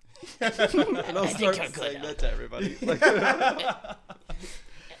favorite though. and I'll I think start you're good saying now. that to everybody.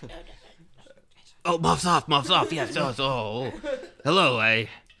 Oh, muffs off, yes, oh. Hello, I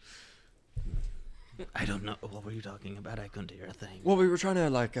don't know. What were you talking about? I couldn't hear a thing. Well, we were trying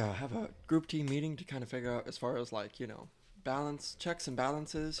to have a group team meeting to kind of figure out as far as balance checks and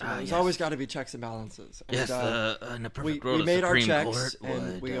balances. There's yes. always got to be checks and balances. And, Yes, in a perfect world, we a made our Supreme checks Court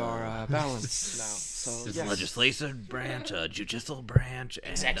and would, we are balanced now. So There's yes. a legislative branch, a judicial branch,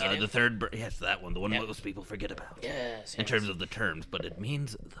 and Executive. the third. Yes, that one, the one Yep. most people forget about. Yes. In terms of the terms, but it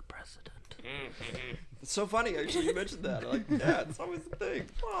means the president. It's so funny actually you mentioned that. It's always the thing.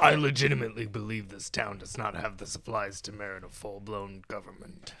 I legitimately believe this town does not have the supplies to merit a full-blown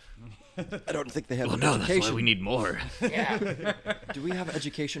government. I don't think they have Well, no, education. that's why we need more. Yeah. Do we have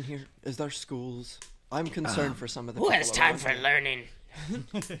education here? Is there schools? I'm concerned for some of the Who people has time around for here. learning?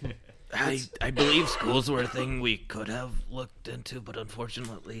 I believe schools were a thing we could have looked into, but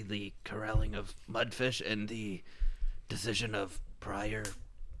unfortunately, the corralling of mudfish and the decision of prior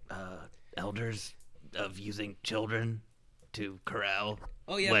elders of using children to corral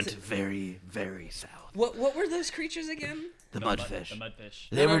Oh, yeah, went it's- very, very south. What were those creatures again? The mudfish. The mudfish.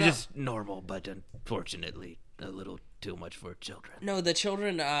 They No, were no. just normal, but unfortunately, a little too much for children. No, the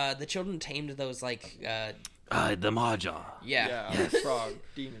children tamed those like The Mahjong. yeah. Yeah, frog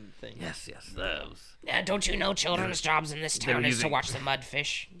demon thing. Yes, those. Don't you know children's jobs in this they were town is to using- watch the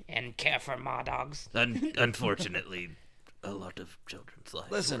mudfish and care for maw dogs? Unfortunately, a lot of children's lives.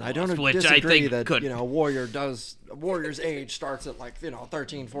 Listen, were I don't lost, which disagree I think that could. a warrior's age starts at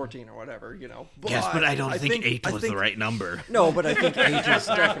 13, 14 or whatever. Yes, but I don't think 8 was the think- right number. No, but I think 8 is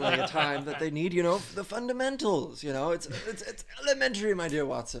definitely a time that they need, the fundamentals. It's elementary, my dear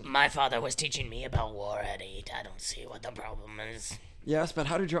Watson. My father was teaching me about war at 8. I don't see what the problem is. Yes, but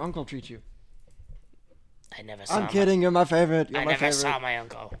how did your uncle treat you? I never saw I'm kidding. You're my favorite. I You're my never favorite. saw my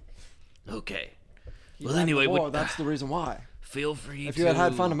uncle. Okay. He Well, had anyway, the war, would- that's the reason why. Feel free If to. you had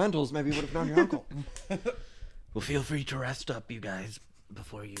had fundamentals, maybe you would have known your uncle. Well, feel free to rest up, you guys,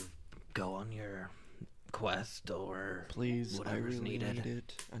 before you go on your quest or Please, I whatever's really needed. need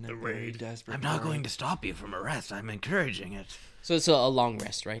it, and The I'm very raid. desperate. I'm not for going it. to stop you from a rest. I'm encouraging it. So it's a long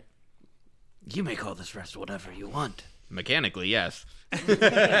rest, right? You may call this rest whatever you want. Mechanically, yes.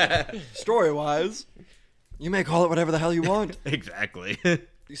 Story-wise, you may call it whatever the hell you want. Exactly.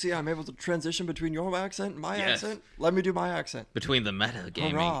 You see, I'm able to transition between your accent and my Yes. accent. Let me do my accent. Between the meta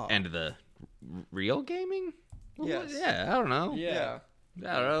gaming Hurrah. and the real gaming? Well, Yes. Yeah, I don't know. Yeah. I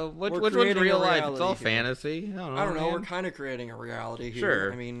don't know. Which We're one's creating real a life? It's all reality here. fantasy. I don't know. man. We're kind of creating a reality here.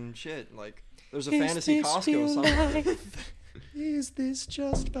 Sure. I mean, shit. Like, there's a fantasy Costco somewhere. Is this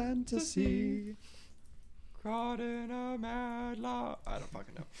just fantasy? Caught in a mad law. I don't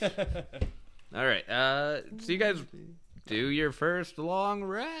fucking know. All right. So you guys do your first long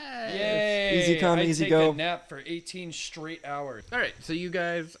rest. Yay! Easy come, I easy take go. a nap for 18 straight hours. All right. So you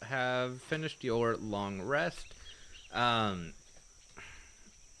guys have finished your long rest.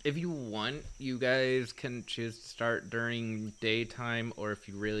 If you want, you guys can choose to start during daytime, or if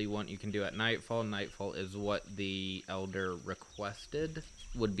you really want, you can do at nightfall. Nightfall is what the elder requested.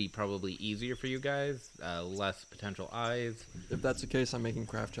 Would be probably easier for you guys. Less potential eyes. If that's the case, I'm making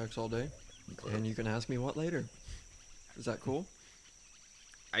craft checks all day, and you can ask me what later. Is that cool?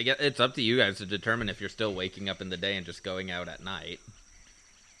 I guess it's up to you guys to determine if you're still waking up in the day and just going out at night.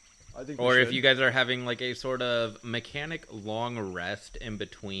 I think. Or if you guys are having like a sort of mechanic long rest in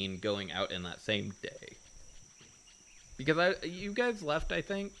between going out in that same day. Because you guys left, I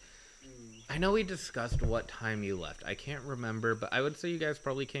think. I know we discussed what time you left. I can't remember, but I would say you guys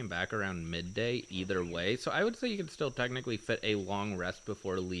probably came back around midday either way. So I would say you could still technically fit a long rest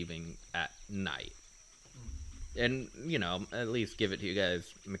before leaving at night. And, you know, at least give it to you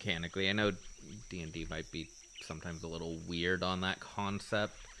guys mechanically. I know D&D might be sometimes a little weird on that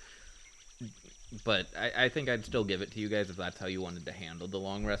concept. But I think I'd still give it to you guys if that's how you wanted to handle the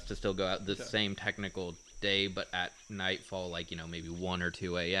long rest, to still go out the same technical day, but at nightfall, like, you know, maybe 1 or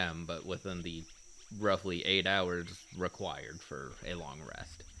 2 a.m., but within the roughly 8 hours required for a long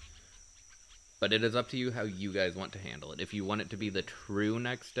rest. But it is up to you how you guys want to handle it. If you want it to be the true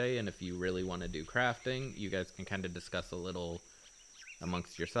next day, and if you really want to do crafting, you guys can kind of discuss a little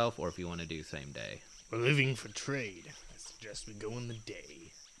amongst yourself, or if you want to do same day. We're living for trade. I suggest we go in the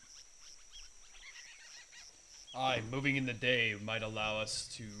day. Aye, moving in the day might allow us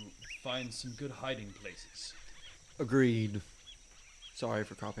to find some good hiding places. Agreed. Sorry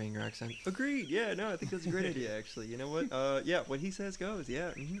for copying your accent. Agreed. Yeah, no, I think that's a great idea, actually. You know what? Yeah, what he says goes.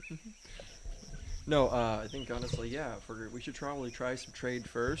 Yeah. No, I think honestly, yeah, we should probably try some trade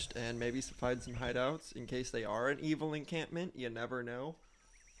first, and maybe find some hideouts in case they are an evil encampment. You never know.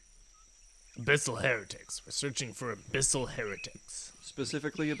 Abyssal heretics. We're searching for abyssal heretics.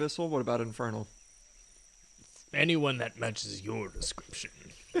 Specifically Abyssal. What about Infernal? Anyone that matches your description.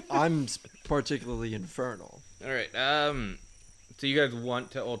 I'm particularly Infernal. All right. So you guys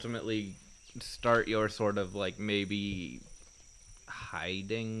want to ultimately start your sort of like maybe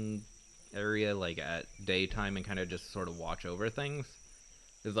hiding area like at daytime and kind of just sort of watch over things?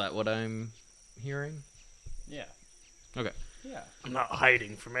 Is that what I'm hearing? Yeah. Okay. Yeah. I'm not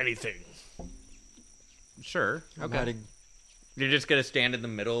hiding from anything. Sure. I'm Okay. hiding. You're just gonna stand in the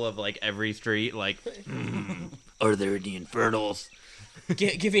middle of like every street, like, Are there any infernals?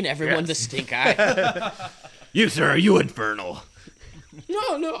 Giving everyone the stink eye. You, sir, are you infernal?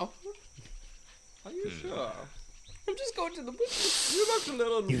 No. Are you sure? I'm just going to the bushes. You looked a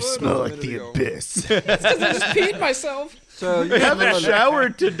little You Infernal smell a like minute the ago. abyss. Because I just peed myself. So you haven't smell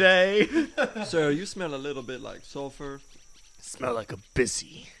showered today. So you smell a little bit like sulfur. Smell like a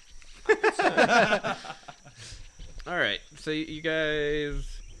bissy. All right, so you guys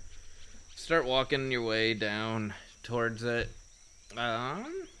start walking your way down towards it.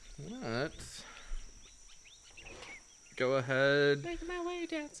 Let's go ahead. Making my way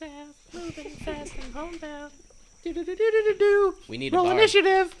down south, moving fast and homebound. We need a Roll bar.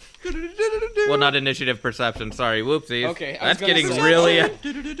 initiative. Well, not initiative, perception. Sorry, whoopsies. Okay, I was that's gonna getting say- really.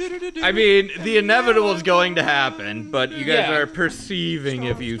 I mean, the inevitable is going to happen, but you guys Yeah. are perceiving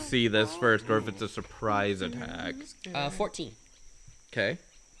if you see this first, or if it's a surprise attack. 14. Okay.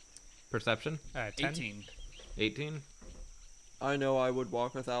 Perception. 10? 18. 18. I know I would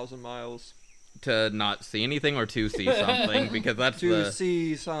walk 1,000 miles To not see anything or to see something, because that's to the.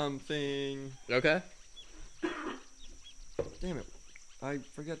 see something. Okay. Damn it. I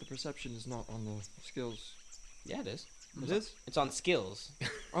forget the perception is not on the skills. Yeah, it is. It is? It's on skills.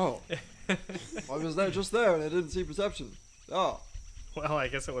 Oh. I was there just there and I didn't see perception. Oh. Well, I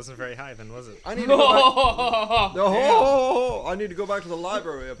guess it wasn't very high then, was it? I need to go back. No, I need to go back to the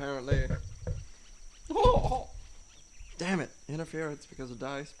library apparently. Damn it. Interference because of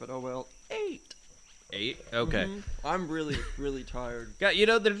dice, but oh well. 8. 8? Okay. I'm really, really tired.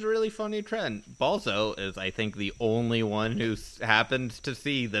 Yeah, there's a really funny trend. Balzo is, I think, the only one who happened to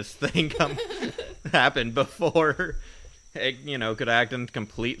see this thing happen before it, could act in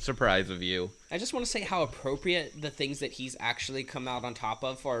complete surprise of you. I just want to say how appropriate the things that he's actually come out on top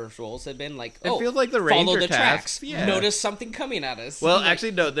of for his roles have been. Like, It feels like the follow ranger the tasks. tracks. Yeah. Notice something coming at us. Well, Like,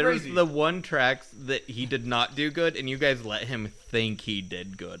 actually, no. There crazy. was the one track that he did not do good, and you guys let him think he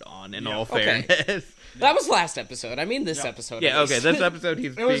did good on, in all Okay. fairness. that was last episode. I mean, this episode. Yeah, at okay, least. this episode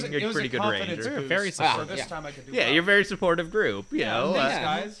he's It was, being it a was pretty a good confidence ranger. boost, very so supportive. this Yeah. time I could do Yeah, well. you're a very supportive group, thanks,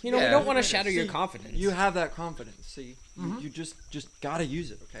 guys. You know, we Yeah. don't want to shatter your See, confidence. You have that confidence, see? You just gotta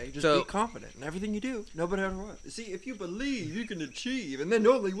use it, okay? Just So- be confident in everything you do, no matter what. See, if you believe, you can achieve, and then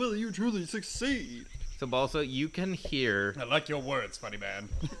only will you truly succeed. So, Balso, you can hear I like your words, funny man.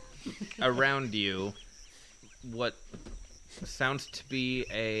 around you what sounds to be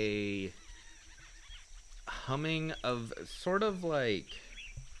a humming of sort of like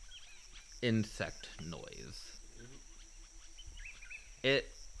insect noise. It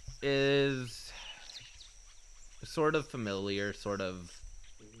is sort of familiar, sort of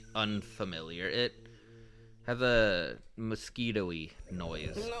unfamiliar. It has a mosquito-y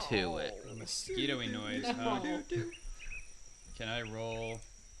noise to it. Mosquito-y noise, huh? Can I roll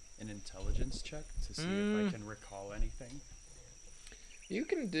an intelligence check to see if I can recall anything? You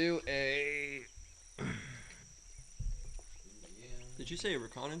can do a... Did you say a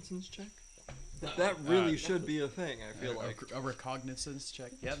reconnaissance check? That really should be a thing, I feel like. A reconnaissance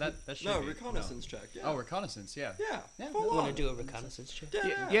check? Yeah, that should No, be. reconnaissance check, yeah. Oh, reconnaissance, yeah. Yeah, Yeah, full want to on. do a reconnaissance check?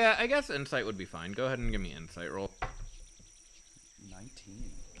 Yeah. Yeah, I guess insight would be fine. Go ahead and give me an insight roll. 19.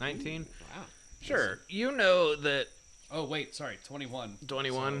 19? Wow. Sure. You know that Oh, wait, sorry, 21.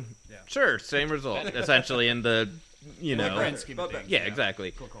 21... So, yeah. Sure, same result, essentially, in the, In the grand scheme of But- things. Yeah,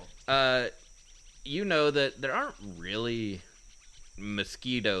 exactly. Cool. You know that there aren't really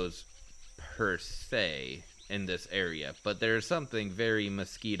mosquitoes per se in this area, but there's something very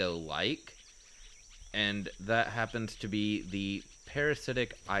mosquito-like, and that happens to be the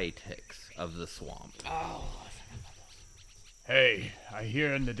parasitic eye ticks of the swamp. Hey, I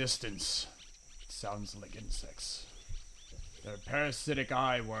hear in the distance. It sounds like insects. There are parasitic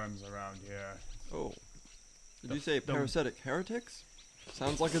eye worms around here. Oh. Did you say parasitic heretics?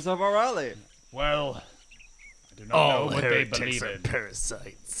 Sounds like it's up our alley. Well, I do not All know what they heretics believe are in.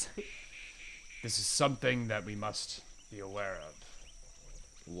 parasites. This is something that we must be aware of.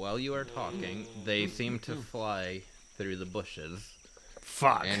 While you are talking, they seem to fly through the bushes.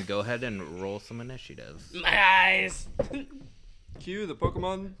 Fuck. And go ahead and roll some initiatives. My eyes. Cue the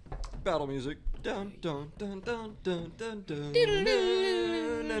Pokemon battle music. Dun dun dun dun dun dun dun.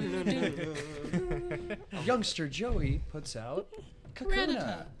 Youngster Joey puts out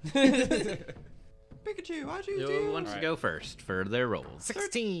Kakuna. Pikachu, I choose Who you. wants to go first for their rolls?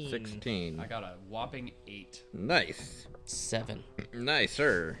 16. 16. I got a whopping 8. Nice. 7. Nice,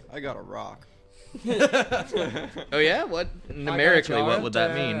 sir. I got a rock. Oh, yeah? What? Numerically, what would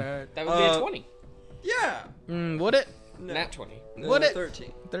that mean? That would be a 20. Yeah. Would it? No. Nat 20. Would it?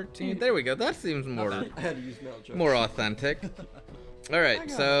 13. 13. There we go. That seems more I had to use metal jokes. more authentic. All right.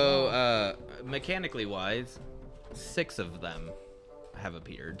 So, mechanically wise, 6 of them have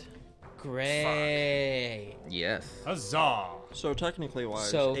appeared. Great. Yes. Huzzah! So technically wise,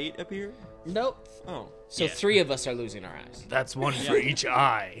 So- 8 appear? Nope. Oh. So 3 of us are losing our eyes. That's one for each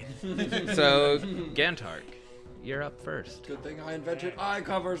eye. So, Gantark, you're up first. Good thing I invented eye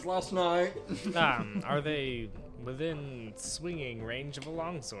covers last night. Are they within swinging range of a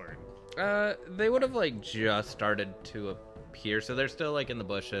longsword? They would have like just started to appear, so they're still like in the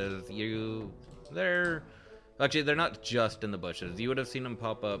bushes. They're not just in the bushes. You would have seen them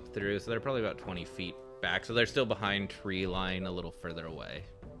pop up through, so they're probably about 20 feet back. So they're still behind tree line, a little further away.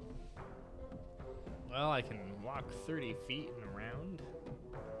 Well, I can walk 30 feet and around.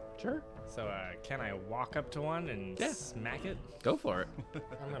 Sure, So, can I walk up to one and Yeah. smack it? go for it.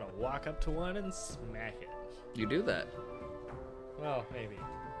 I'm gonna walk up to one and smack it. You do that. Well, maybe.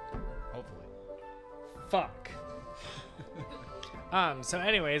 Hopefully. Fuck. So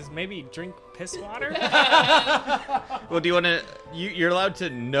anyways, maybe drink piss water? Well, do you want to? You're allowed to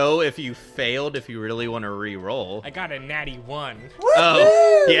know if you failed if you really want to re-roll. I got a natty 1.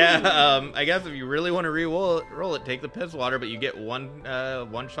 Oh, yeah. I guess if you really want to roll it, take the piss water, but you get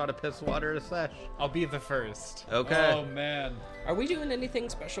one shot of piss water a sesh. I'll be the first. Okay. Oh, man. Are we doing anything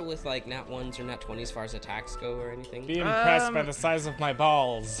special with like nat 1s or nat 20s as far as attacks go or anything? Be impressed by the size of my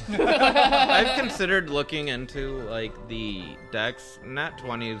balls. I've considered looking into like the dex. Nat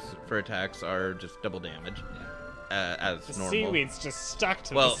 20s for attacks are just double damage. as The normal. seaweed's just stuck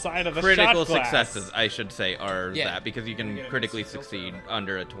to Well, the side of the critical shot glass. successes, I should say, are Yeah. that because you can critically succeed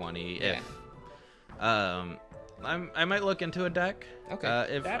under a 20 Yeah. if. I might look into a deck. Okay.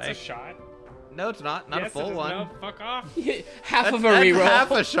 If That's I, a shot. No, it's not. Not Yes, a full it is. one. No, fuck off. Half of a That's reroll.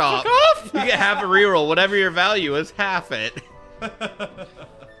 half a shot. You get half a reroll. Whatever your value is, half it.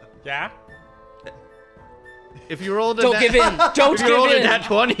 Yeah? If you rolled a Don't give in. Don't if you rolled give a in. nat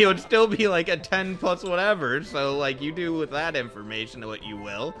 20, it would still be like a 10 plus whatever. So, like, you do with that information what you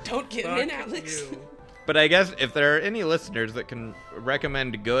will. Don't give Fuck in, Alex. you. But I guess if there are any listeners that can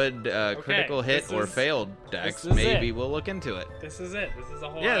recommend good critical hit this or is- failed decks, this is maybe it. we'll look into it. This is it. This is a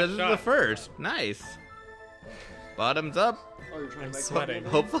whole Yeah, lot this of is the first. Nice. Bottoms up. Oh, you're trying I'm to make sweating.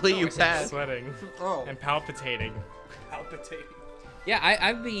 Hopefully you pass. Sweating Oh. and palpitating. Yeah,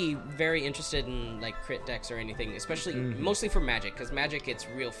 I'd be very interested in like crit decks or anything, especially mostly for Magic, because Magic it's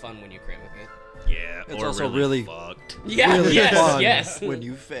real fun when you crit with it. Yeah, It's or also really really- fucked. Yeah, Really yes, fun yes. when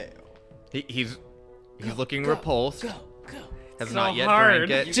you fail. He's looking repulsed. Go. Has So not yet hard.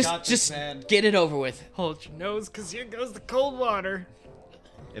 drank it. Just get it over with. Hold your nose, cause here goes the cold water.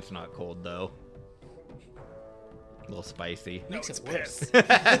 It's not cold though. A little spicy. Makes it worse.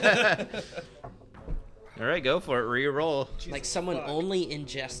 All right, go for it. Re-roll. Like someone only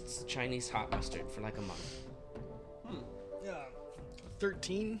ingests Chinese hot mustard for like a month.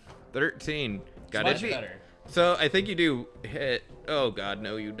 13. 13. Got Much it. better. So I think you do hit. Oh God,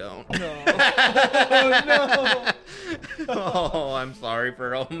 no, you don't. Oh, I'm sorry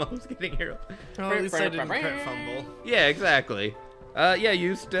for almost getting here. Oh, at least I didn't crit fumble. Yeah, exactly. Yeah,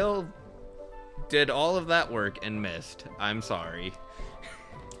 you still did all of that work and missed. I'm sorry.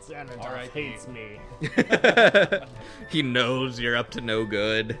 Xanatos R.I.P. hates me. He knows you're up to no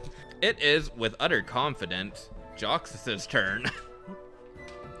good. It is with utter confidence Joxus's turn.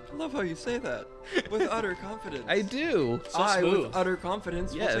 I love how you say that. With utter confidence. I do. I, smooth. with utter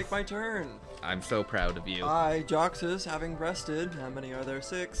confidence, Yes. will take my turn. I'm so proud of you. I, Joxus, having breasted. How many are there?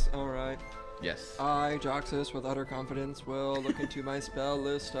 6. Alright. Yes. I, Joxus, with utter confidence, will look into my spell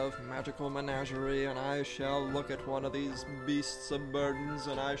list of magical menagerie, and I shall look at one of these beasts of burdens,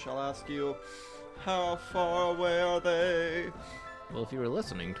 and I shall ask you, how far away are they? Well, if you were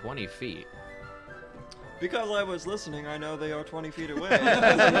listening, 20 feet. Because I was listening, I know they are 20 feet away.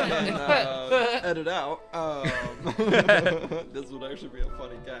 Edit out. This would actually be a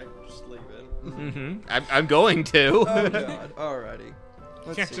funny gag. Just leave it. Mm-hmm. I'm going to. Oh god. Alrighty.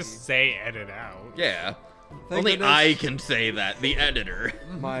 Let's Can't see. just say edit out. Yeah. Thank Only goodness. I can say that, the editor.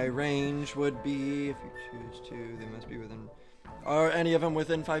 My range would be, if you choose to, they must be within. Are any of them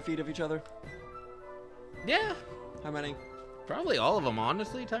within 5 feet of each other? Yeah. How many? Probably all of them,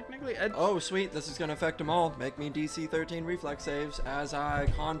 honestly, technically. Oh, sweet. This is going to affect them all. Make me DC 13 reflex saves as I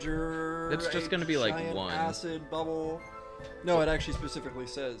conjure. It's just a gonna be like giant one. acid bubble. No, it actually specifically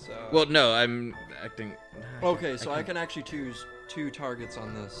says. Well, no, I'm acting. Okay, so I can actually choose 2 targets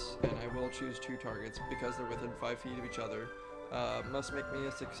on this, and I will choose 2 targets because they're within 5 feet of each other. Must make me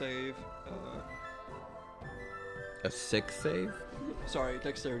a 6 save. A 6 save? Sorry,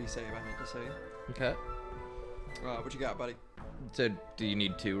 dexterity save, I meant to say. Okay. What you got, buddy? So, do you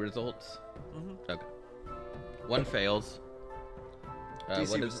need 2 results? Mm-hmm. Okay. 1 fails. DC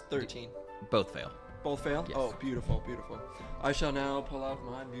what was is 13. Both fail. Both fail? Yes. Oh, beautiful, beautiful. I shall now pull out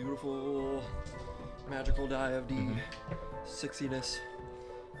my beautiful magical die of sixiness.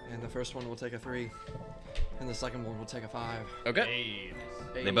 And the first one will take a 3. And the second one will take a 5. Okay.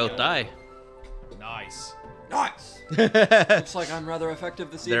 Hey, They both die. nice. Nice! Looks like I'm rather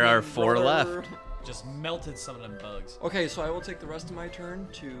effective this evening. There are 4 brother. left. Just melted some of them bugs. Okay, so I will take the rest of my turn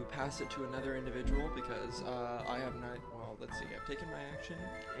to pass it to another individual because I have not. Well, let's see. I've taken my action.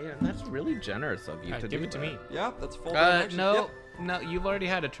 Yeah, that's really generous of you to Give do it to that. me. Yeah, that's full action. No, Yep. no, you've already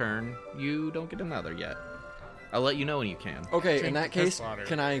had a turn. You don't get another yet. I'll let you know when you can. Okay, in Drink that piss case, water.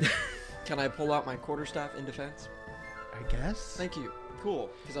 can I pull out my quarterstaff in defense? I guess. Thank you. Cool.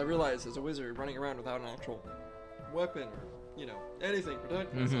 Because I realize as a wizard running around without an actual weapon or anything to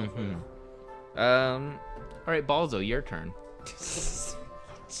protect myself with. All right, Balzo, your turn.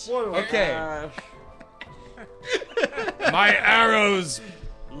 Okay. My arrows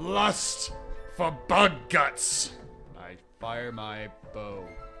lust for bug guts. I fire my bow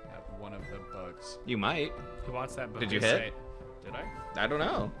at one of the bugs. You might. Who wants that book? Did you to hit? say? Did I? I don't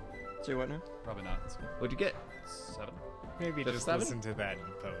know. Say what now? Probably not. What'd you get? 7? Maybe Just just 7? listen to that in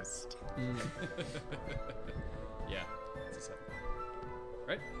post. Yeah, it's a 7.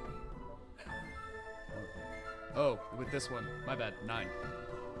 Right? Oh, with this one. My bad. 9.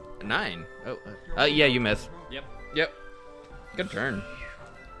 9. Oh, yeah, you miss. Yep. Yep. Good turn.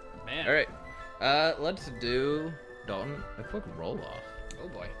 Man. All right. Let's do Dalton a quick roll off. Oh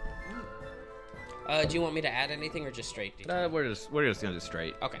boy. Do you want me to add anything or just straight? We're just gonna do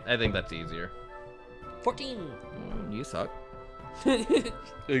straight. Okay. I think that's easier. 14. You suck.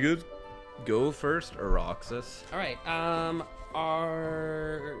 Go first, Aroxus. All right.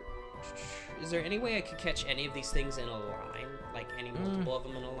 Is there any way I could catch any of these things in a line? Like any multiple of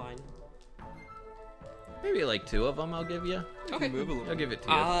them in a line? Maybe like 2 of them I'll give you. Okay. Move a little. I'll give it to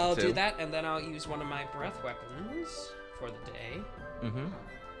you. I'll 2. do that, and then I'll use one of my breath weapons for the day. Mm-hmm.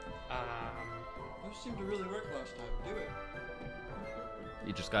 Those seemed to really work last time. Do it.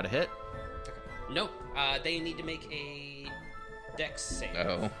 You just got to hit. Nope. They need to make a dex save.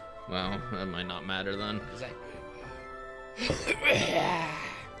 Oh, well, that might not matter then. Is that...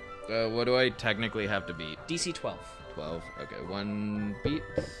 What do I technically have to beat? DC 12. 12. Okay, 1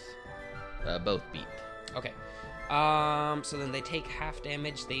 beats. Both beat. Okay. So then they take half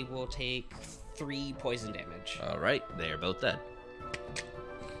damage. They will take 3 poison damage. All right, they are both dead.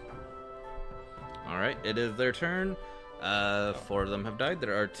 All right, it is their turn. 4 of them have died.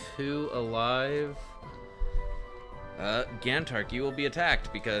 There are 2 alive. Gantark, you will be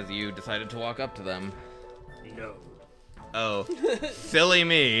attacked because you decided to walk up to them. No. Oh, silly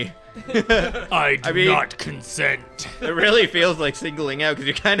me. I do mean, not consent. It really feels like singling out because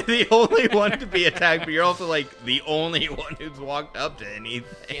you're kind of the only one to be attacked, but you're also like the only one who's walked up to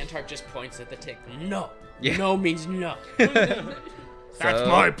anything. Gantark just points at the tick. No. Yeah. No means no. That's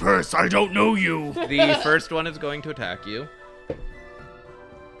my purse. I don't know you. The first one is going to attack you.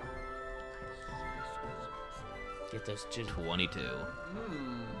 Get those 22.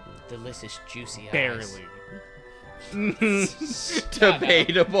 delicious, juicy eyes. Barely.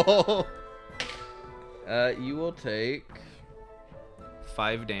 Debatable. You will take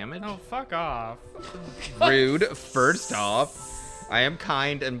 5 damage. Oh, fuck off. Rude. First off, I am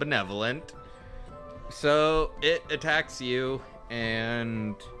kind and benevolent. So it attacks you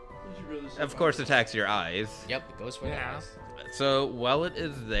and of course attacks your eyes. Yep, it goes for the eyes. So while it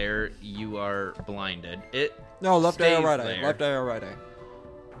is there, you are blinded. No, left eye or stays right eye. there. Left eye or right eye.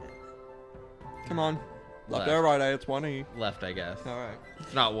 Come on. Left eye or right eye. It's 1E. Left, I guess. All right.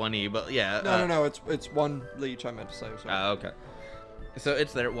 It's not 1E, but yeah. No. It's 1 leech. I meant to say. Sorry. Okay. So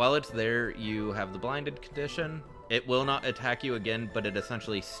it's there. While it's there, you have the blinded condition. It will not attack you again, but it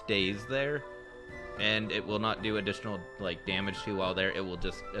essentially stays there, and it will not do additional damage to you while there. It will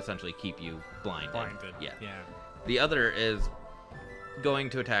just essentially keep you blinded. Yeah. The other is going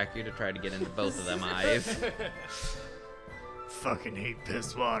to attack you to try to get into both of them eyes. Fucking hate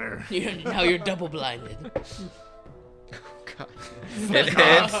piss water. Now you're double blinded. God. It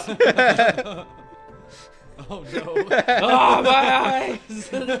hits. Oh no. Oh, my eyes!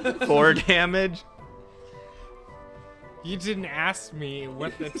 4 damage. You didn't ask me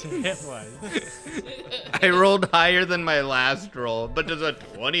what the hit was. I rolled higher than my last roll, but does a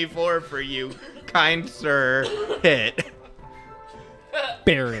 24 for you, kind sir, hit?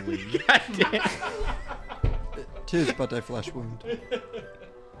 Barely. God damn. 'Tis but a flesh wound.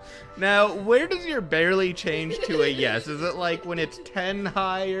 Now, where does your barely change to a yes? Is it like when it's 10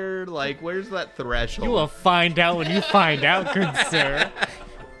 higher? Like, where's that threshold? You will find out when you find out, good sir.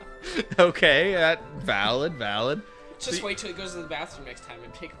 Okay, valid. Just wait till he goes to the bathroom next time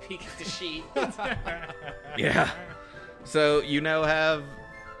and take a peek at the sheet. Yeah. So you now have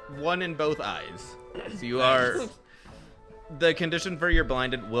 1 in both eyes. So you are... The condition for your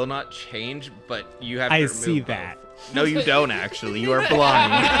blinded will not change, but you have to I remove see both. that. No, you don't actually. You are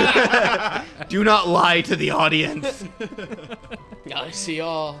blind. Do not lie to the audience. I see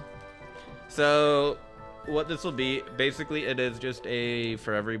all. So, what this will be, basically it is just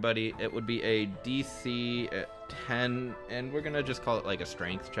for everybody, it would be a DC 10, and we're going to just call it like a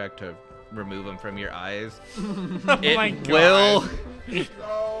strength check to remove them from your eyes. It my will...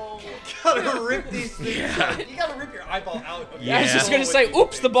 Gotta rip these things. Yeah. You gotta rip your eyeball out. Yeah. I was just gonna say,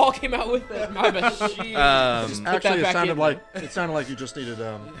 oops, the ball came out with it. My bad. Just put Actually, that back in. it sounded like you just needed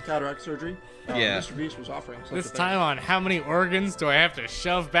cataract surgery. Yeah. Mr. Beast was offering such This a thing. time on how many organs do I have to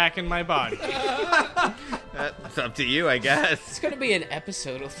shove back in my body? That's up to you, I guess. It's gonna be an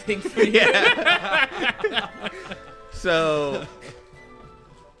episodal thing for you. Yeah. So,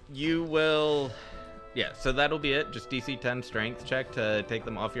 you will... Yeah, so that'll be it. Just DC 10 strength check to take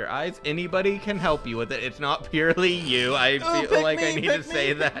them off your eyes. Anybody can help you with it. It's not purely you. I feel like I need to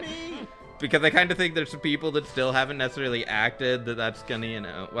say that. Because I kind of think there's some people that still haven't necessarily acted that's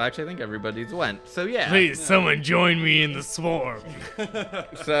gonna, Well, actually, I think everybody's went. So, yeah. Please, someone join me in the swarm.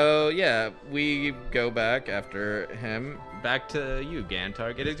 So, yeah, we go back after him. Back to you,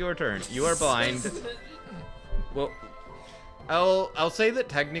 Gantark. It is your turn. You are blind. Well, I'll say that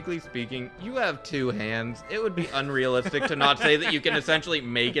technically speaking, you have 2 hands. It would be unrealistic to not say that you can essentially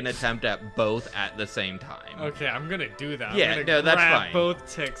make an attempt at both at the same time. Okay, I'm gonna do that. Yeah, I'm gonna no, that's grab fine. both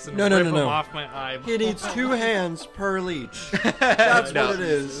ticks and No, rip no, them no. off my eye. He needs 2 hands per leech. That's No. what it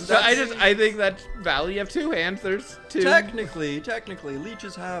is. So I think that's valid. You have 2 hands. There's 2. Technically,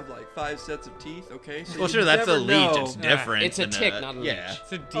 leeches have like 5 sets of teeth. Okay. So Well, you sure, that's a never leech. know. It's different. It's a than tick, not a yeah. leech.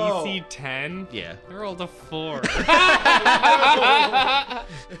 It's a DC 10. Yeah. I rolled a 4. I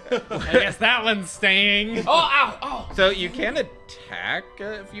guess that one's staying. Oh, ow, ow. So you can attack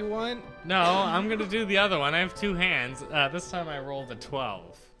if you want. No, I'm gonna do the other one. I have 2 hands. This time I rolled a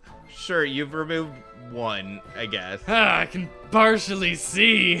 12. Sure, you've removed 1, I guess, I can partially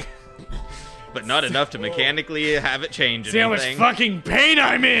see. but not enough to mechanically have it change See how much anything. fucking pain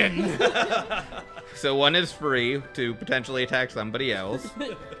I'm in. So 1 is free to potentially attack somebody else.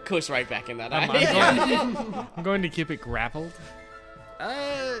 Goes right back in that I'm eye. I'm going to keep it grappled.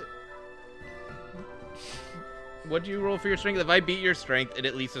 What'd you roll for your strength? If I beat your strength, it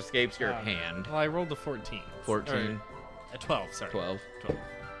at least escapes your hand. Well, I rolled a 14. 14. Or, a 12, sorry. 12. 12.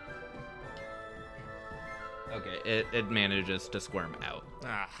 Okay, it manages to squirm out.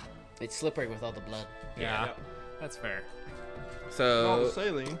 Ah, It's slippery with all the blood. yeah. That's fair. Oh, So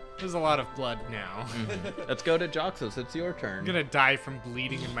saline. There's a lot of blood now. let's go to Joxus. It's your I'm turn. gonna die from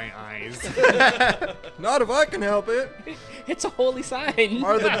bleeding in my eyes. Not if I can help it. It's a holy sign.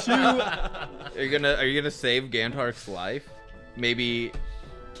 Are the 2? Are you gonna save Gantark's life? Maybe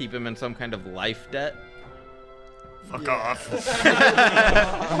keep him in some kind of life debt? Fuck off.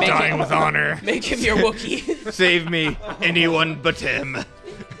 Make Dying him, with honor. make him your Wookiee. Save me, anyone but him.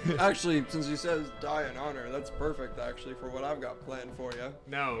 Actually, since you says die in honor, that's perfect actually for what I've got planned for you.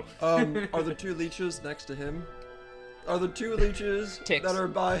 No. Are the 2 leeches next to him? Are the 2 leeches Ticks. that are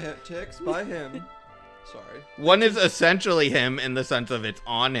by him? Ticks by him. Sorry. One is essentially him in the sense of it's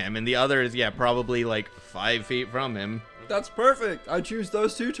on him, and the other is, probably like 5 feet from him. That's perfect. I choose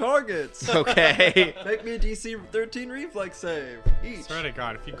those 2 targets. Okay. Make me a DC 13 reflex save each. Swear to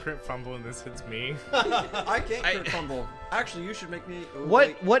God, if you crit fumble and this hits me. I can't crit fumble. Actually, you should make me. Oh, What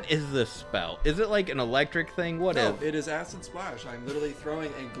wait. what is this spell? Is it like an electric thing? What is? No, it is acid splash. I'm literally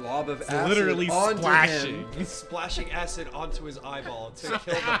throwing a glob of acid Literally onto splashing. him. Splashing acid onto his eyeball to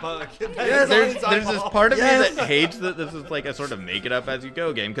kill the bug. Yes, There's this part of Yes. me that hates that this is like a sort of make it up as you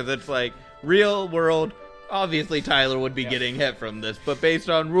go game, because it's like real world. Obviously, Tyler would be getting hit from this, but based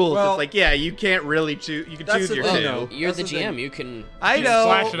on rules, Well, it's like, you can't really choose. You can that's choose the your thing, 2. though. You're That's the the GM. thing. You can. I know.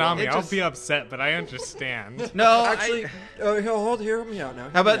 Slash it on me. it I'll just- be upset, but I understand. No, Actually, hear me out now.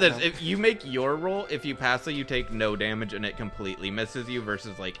 How about Hear this? me out If you make your roll, if you pass it, you take no damage, and it completely misses you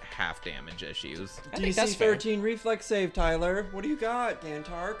versus like half damage issues. I now. think that's DC fair. 13 reflex save, Tyler. What do you got,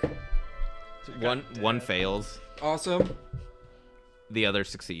 Gantark? One fails, Awesome. the other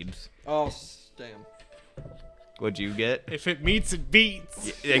succeeds. Oh, damn. What'd you get? If it meets, it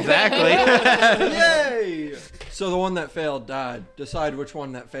beats. Exactly. Yay! So the one that failed died. Decide which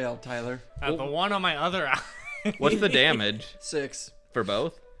one that failed, Tyler. The one on my other eye. What's the damage 6 for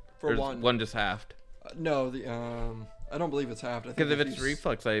both? for Or is one. One just halved. No, I don't believe it's halved. I think Because if it's you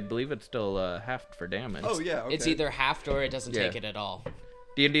reflex, I believe it's still halved for damage. Oh yeah. Okay. It's either halved or it doesn't Yeah. take it at all.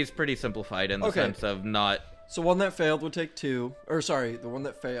 D&D's pretty simplified in the Okay. sense of not. So one that failed would take 2. Or sorry, the one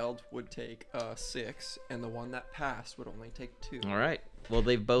that failed would take 6, and the one that passed would only take 2. All right. Well,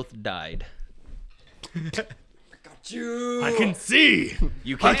 they've both died. Got you. I can see.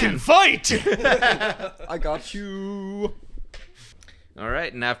 You can. I can fight. I got you. All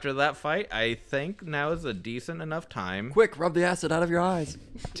right, and after that fight, I think now is a decent enough time Quick, rub the acid out of your eyes.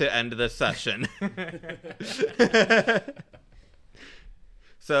 to end this session.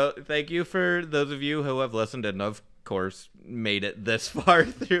 So, thank you for those of you who have listened and, of course, made it this far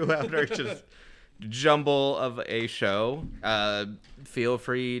throughout our just jumble of a show. Feel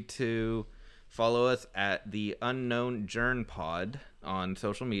free to follow us at the Unknown Journ Pod on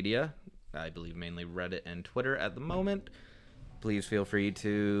social media. I believe mainly Reddit and Twitter at the moment. Please feel free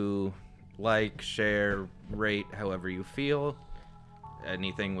to like, share, rate however you feel.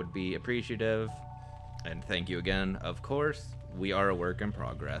 Anything would be appreciative. And thank you again, of course. We are a work in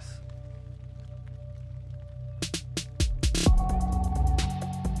progress.